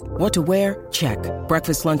for it. What to wear? Check.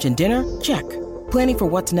 Breakfast, lunch, and dinner? Check. Planning for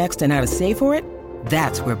what's next and how to save for it?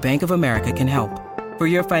 That's where Bank of America can help. For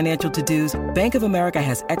your financial to-dos, Bank of America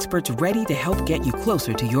has experts ready to help get you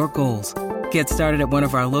closer to your goals. Get started at one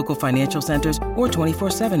of our local financial centers or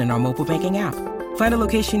 24/7 in our mobile banking app. Find a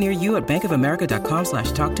location near you at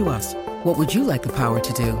bankofamerica.com/talktous. What would you like the power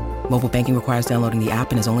to do? Mobile banking requires downloading the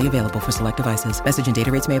app and is only available for select devices. Message and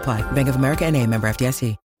data rates may apply. Bank of America NA, member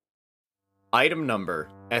FDIC. Item number,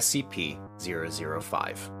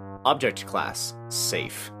 SCP-005. Object class,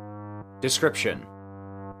 safe. Description.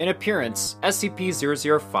 In appearance,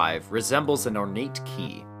 SCP-005 resembles an ornate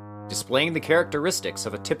key, displaying the characteristics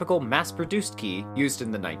of a typical mass-produced key used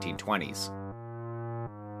in the 1920s.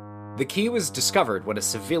 The key was discovered when a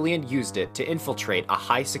civilian used it to infiltrate a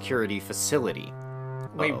high-security facility.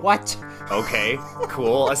 Wait, what? Okay,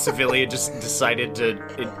 cool. A civilian just decided to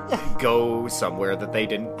go somewhere that they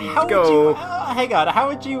didn't need to go. Hang on, how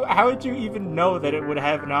would you even know that it would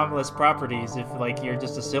have anomalous properties if, like, you're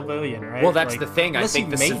just a civilian, right? Well, that's the thing. I think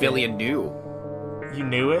the civilian knew. You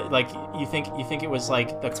knew it? Like, you think it was,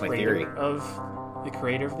 like, the creator of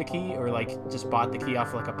the key, or like just bought the key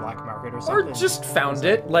off like a black market or something, or just found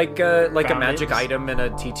it like a magic item in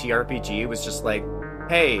a TTRPG. It was just like,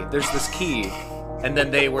 hey, there's this key, and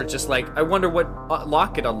then they were just like, I wonder what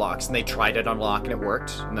lock it unlocks, and they tried it unlock and it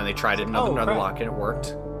worked, and then they tried it another lock and it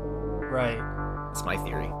worked. Right. That's my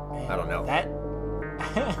theory. Man, I don't know. That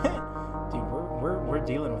dude, we're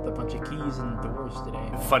dealing with a bunch of keys and doors today.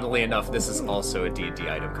 Funnily enough, this is also a D&D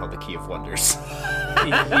item called the Key of Wonders.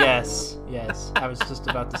 Yes. I was just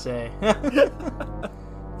about to say.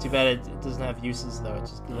 Too bad it doesn't have uses, though.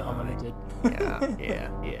 It's just unlimited. Yeah.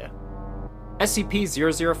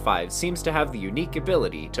 SCP-005 seems to have the unique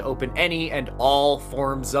ability to open any and all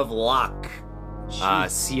forms of lock.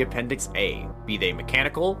 See Appendix A. Be they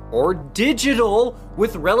mechanical or digital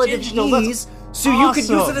with relative ease, so you could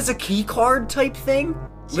use it as a key card type thing?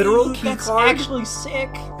 Literal key that's card? Actually sick.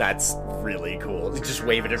 That's really cool. You just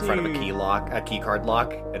wave it in front of a key card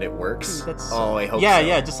lock, and it works. Dude, that's... I hope so.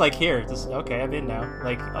 Yeah, just like here. Just, okay, I'm in now.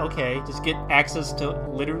 Like, okay, just get access to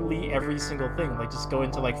literally every single thing. Like, just go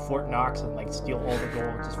into, like, Fort Knox and, like, steal all the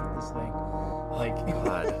gold just from this thing. Like...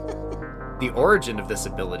 God. The origin of this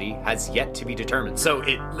ability has yet to be determined, so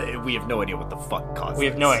we have no idea what the fuck caused We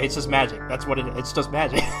have no idea. It's just magic. That's what it is. It's just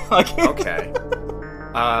magic. Like... Okay.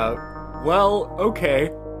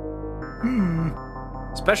 Okay.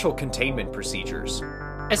 Special containment procedures.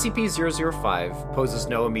 SCP-005 poses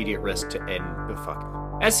no immediate risk to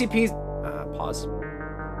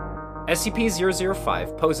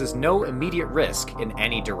SCP-005 poses no immediate risk in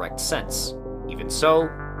any direct sense. Even so,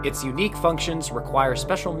 its unique functions require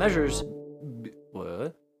special measures...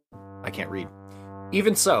 What? I can't read.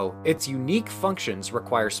 Even so, its unique functions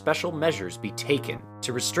require special measures be taken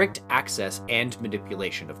to restrict access and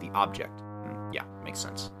manipulation of the object. Yeah, makes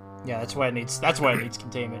sense. Yeah, that's why it needs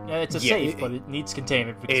containment. It's a safe, but it needs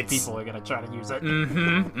containment because people are gonna try to use it.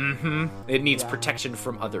 It needs protection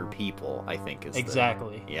from other people, I think is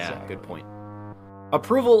exactly. Good point.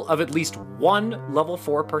 Approval of at least one level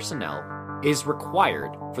 4 personnel is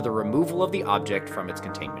required for the removal of the object from its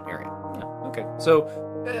containment area. Yeah, okay. So,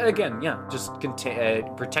 again, just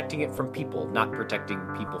protecting it from people, not protecting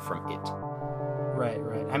people from it. Right.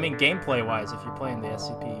 I mean, gameplay-wise, if you're playing the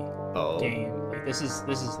SCP game, like this is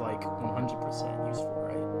like 100% useful,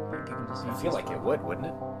 right? Like you can just use I feel like it would, wouldn't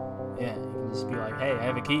it? Yeah, you can just be like, hey, I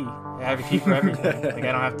have a key. I have a key for everything. Like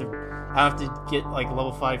I don't have to get like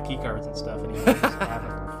level 5 key cards and stuff anymore. I just have a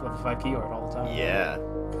level 5 key card all the time. Yeah.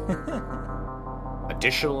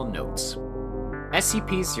 Additional notes.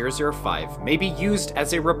 SCP-005 may be used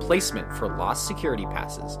as a replacement for lost security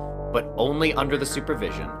passes, but only under the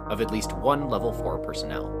supervision of at least one level 4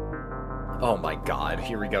 personnel. Oh my god,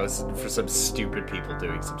 here we go for some stupid people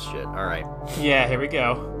doing some shit. Alright. Yeah, here we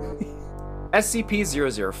go.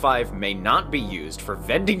 SCP-005 may not be used for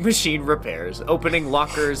vending machine repairs, opening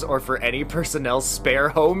lockers, or for any personnel's spare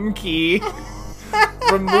home key.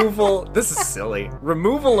 This is silly.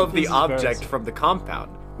 Removal of the object from the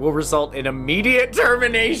compound will result in immediate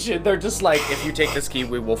termination. They're just like, if you take this key,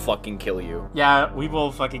 we will fucking kill you. Yeah, we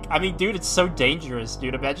will fucking... I mean, dude, it's so dangerous,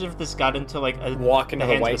 dude. Imagine if this got into, like, walk into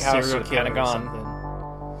the White House or the Pentagon.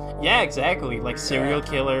 Yeah, exactly. Like, serial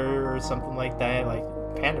killer or something like that. Like,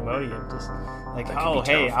 pandemonium. Just, like, oh,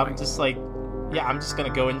 hey, I'm just, like... Yeah, I'm just gonna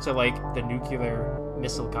go into, like, the nuclear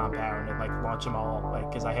missile compound and, like, launch them all, like,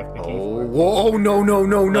 because I have the key for it. Whoa, no.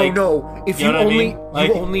 If you you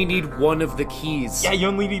only need one of the keys. Yeah, you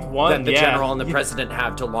only need one. That the general and the president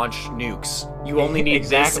have to launch nukes. You only need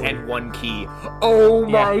this and one key. Oh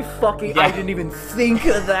my fucking... I didn't even think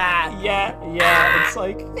of that. Yeah, it's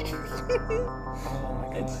like...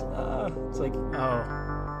 it's like,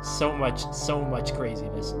 so much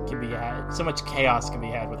craziness can be had. So much chaos can be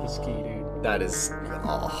had with this key, dude. That is...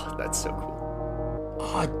 that's so cool.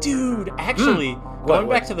 Oh, dude, actually, going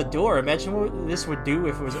back to the door, imagine what this would do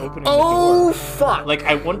if it was opening the door. Oh, fuck! Like,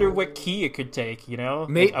 I wonder what key it could take, you know?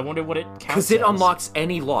 Like, I wonder what it counts because it unlocks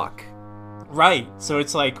any lock. Right, so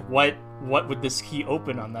it's like, what would this key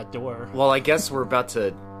open on that door? Well, I guess we're about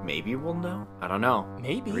to... Maybe we'll know? I don't know.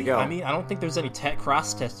 Maybe. Here we go. I mean, I don't think there's any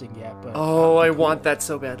cross-testing yet, but... Oh, I want that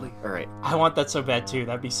so badly. Alright. I want that so bad, too.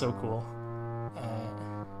 That'd be so cool.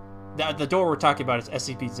 The door we're talking about is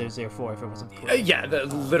SCP-004, if it wasn't clear.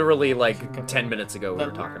 Literally, like, 10 minutes ago we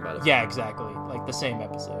were talking about it. Yeah, exactly. Like, the same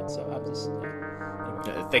episode, so I'm just...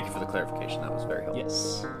 Anyway. Thank you for the clarification. That was very helpful.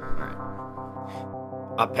 Yes. Alright.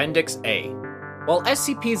 Appendix A. While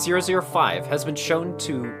SCP-005 has been shown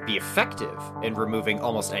to be effective in removing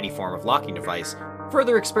almost any form of locking device,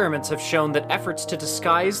 further experiments have shown that efforts to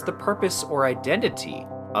disguise the purpose or identity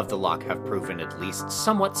of the lock have proven at least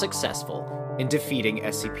somewhat successful in defeating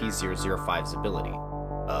SCP-005's ability.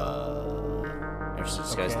 Efforts to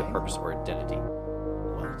disguise the purpose or identity.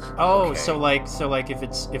 What? Oh, okay. so if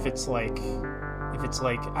it's like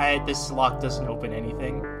this lock doesn't open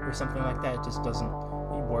anything or something like that, it just doesn't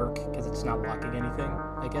work because it's not locking anything,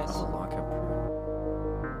 I guess.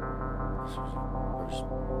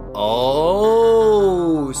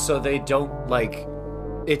 Oh, so they don't, like,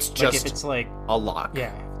 It's Like, just if it's like, a lock.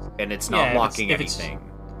 yeah, And it's not if locking it's- anything.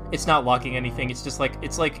 it's not locking anything. It's just like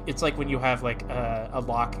it's like when you have like a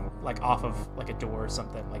lock like off of like a door or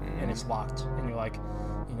something, like, and it's locked, and you're like,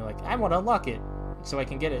 I want to unlock it so I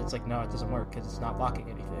can get it. It's like, no, it doesn't work because it's not locking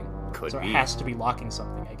anything. Could So be. it has to be locking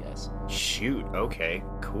something, I guess. Shoot, okay,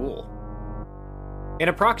 cool. In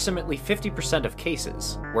approximately 50% of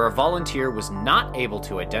cases, where a volunteer was not able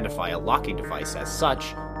to identify a locking device as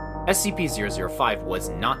such, SCP-005 was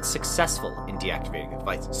not successful in deactivating the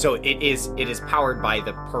device. So it is powered by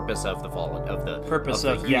the purpose of the Purpose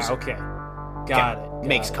the of yeah, user. okay, got it.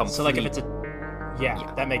 Makes got it. So like if it's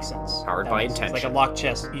Yeah. that makes sense. Powered That by makes sense. Like a intention. locked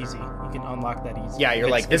chest, easy. You can unlock that easy. Yeah, you're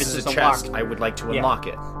If like, it's- this if is it's a just chest, lock- I would like to Yeah. unlock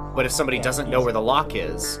it. But if somebody Yeah, doesn't know easy. where the lock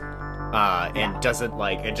is, and doesn't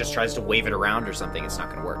and just tries to wave it around or something, it's not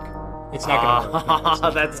gonna work. It's not gonna work. Yeah, it's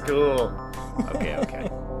not That's gonna work. cool. Okay.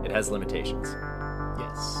 It has limitations.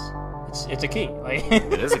 Yes. It's a key. Like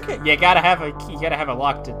It is a key. You gotta have a key. You gotta have a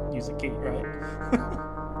lock to use a key, right?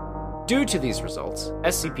 Due to these results,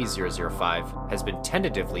 SCP-005 has been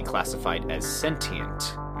tentatively classified as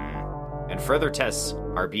sentient, and further tests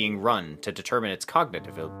are being run to determine its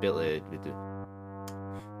cognitive ability.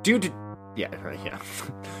 Due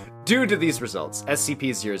to these results,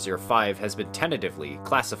 SCP-005 has been tentatively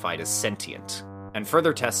classified as sentient, and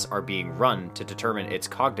further tests are being run to determine its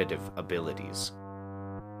cognitive abilities.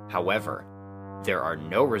 However, there are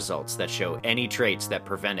no results that show any traits that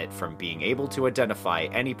prevent it from being able to identify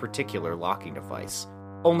any particular locking device,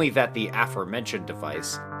 only that the aforementioned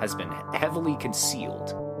device has been heavily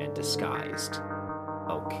concealed and disguised.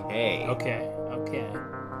 Okay.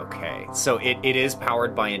 Okay, so it is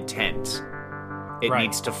powered by intent. It Right.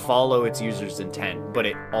 needs to follow its user's intent, but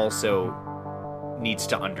it also needs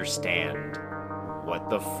to understand what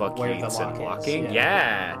the fuck Where the it's lock is, unlocking.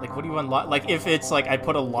 yeah. Like, what do you unlock? Like, if it's like I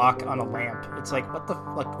put a lock on a lamp, it's like, what the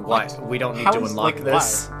like? Why What? we don't need How to is- unlock like,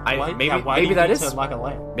 this? Why? Why? Maybe Yeah, why maybe do you that need is to unlock a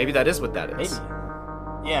lamp. maybe that is what that Maybe. is.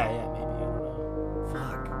 Yeah, maybe. I don't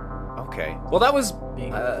know. Fuck. Okay. Well, that was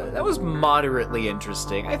Being moderately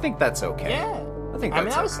interesting. I think that's okay. Yeah. I think I mean,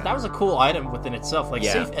 that's that was a cool item within itself. Like,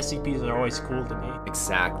 Yeah. safe SCPs are always cool to me.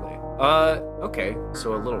 Exactly. Okay,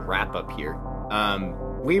 so a little wrap up here.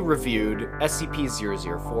 We reviewed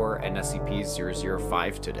SCP-004 and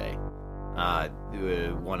SCP-005 today.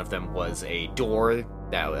 One of them was a door,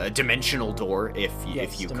 a dimensional door, if you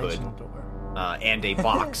could, dimensional door. and a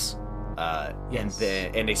box, Yes.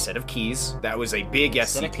 and a set of keys. That was a big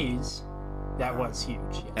Set of SCP. keys. That was huge.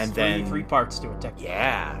 Yes. And then- three parts to it. Technically.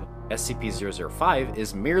 Yeah. SCP-005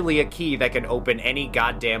 is merely a key that can open any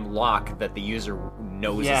goddamn lock that the user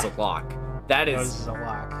knows is Yeah. a lock. That This is is a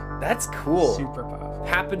lock. that's cool. Super powerful.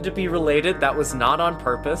 Happened to be related. That was not on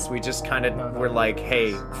purpose. We just kind of No. were like,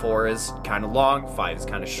 hey, 4 is kind of long, 5 is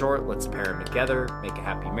kind of short. Let's pair them together, make a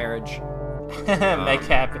happy marriage. Make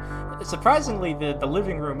happy. Surprisingly, the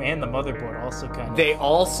living room and the motherboard also kind of. They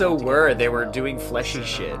also were. They were well. doing fleshy So-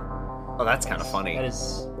 shit. Oh, that's kind of funny. That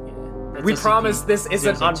is. Yeah, that's We SCP promise this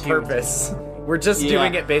isn't on 002. purpose. We're just Yeah.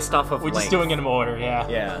 doing it based off of We're length. just doing it in order. Yeah.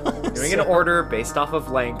 Yeah. Doing So- an order based off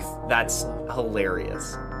of length. That's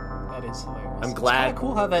hilarious. That is hilarious. I'm It's glad- kinda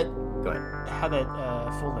cool how that Go ahead.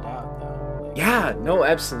 folded out though. Like, Yeah, no,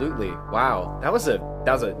 absolutely. Wow. That was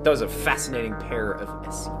a fascinating pair of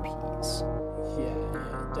SCPs.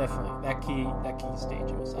 Yeah, definitely. That key's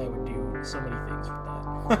dangerous. I would do so many things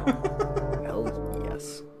with that. Hell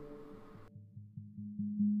yes.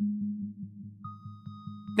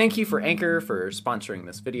 Thank you for Anchor for sponsoring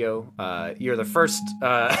this video. You're the first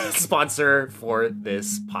sponsor for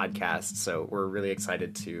this podcast, so we're really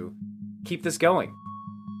excited to keep this going.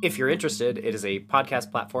 If you're interested, it is a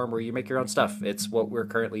podcast platform where you make your own stuff. It's what we're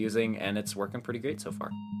currently using, and it's working pretty great so far.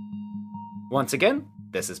 Once again,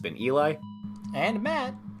 this has been Eli. And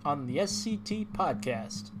Matt on the SCT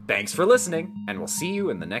podcast. Thanks for listening, and we'll see you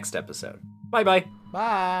in the next episode. Bye-bye.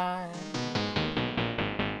 Bye.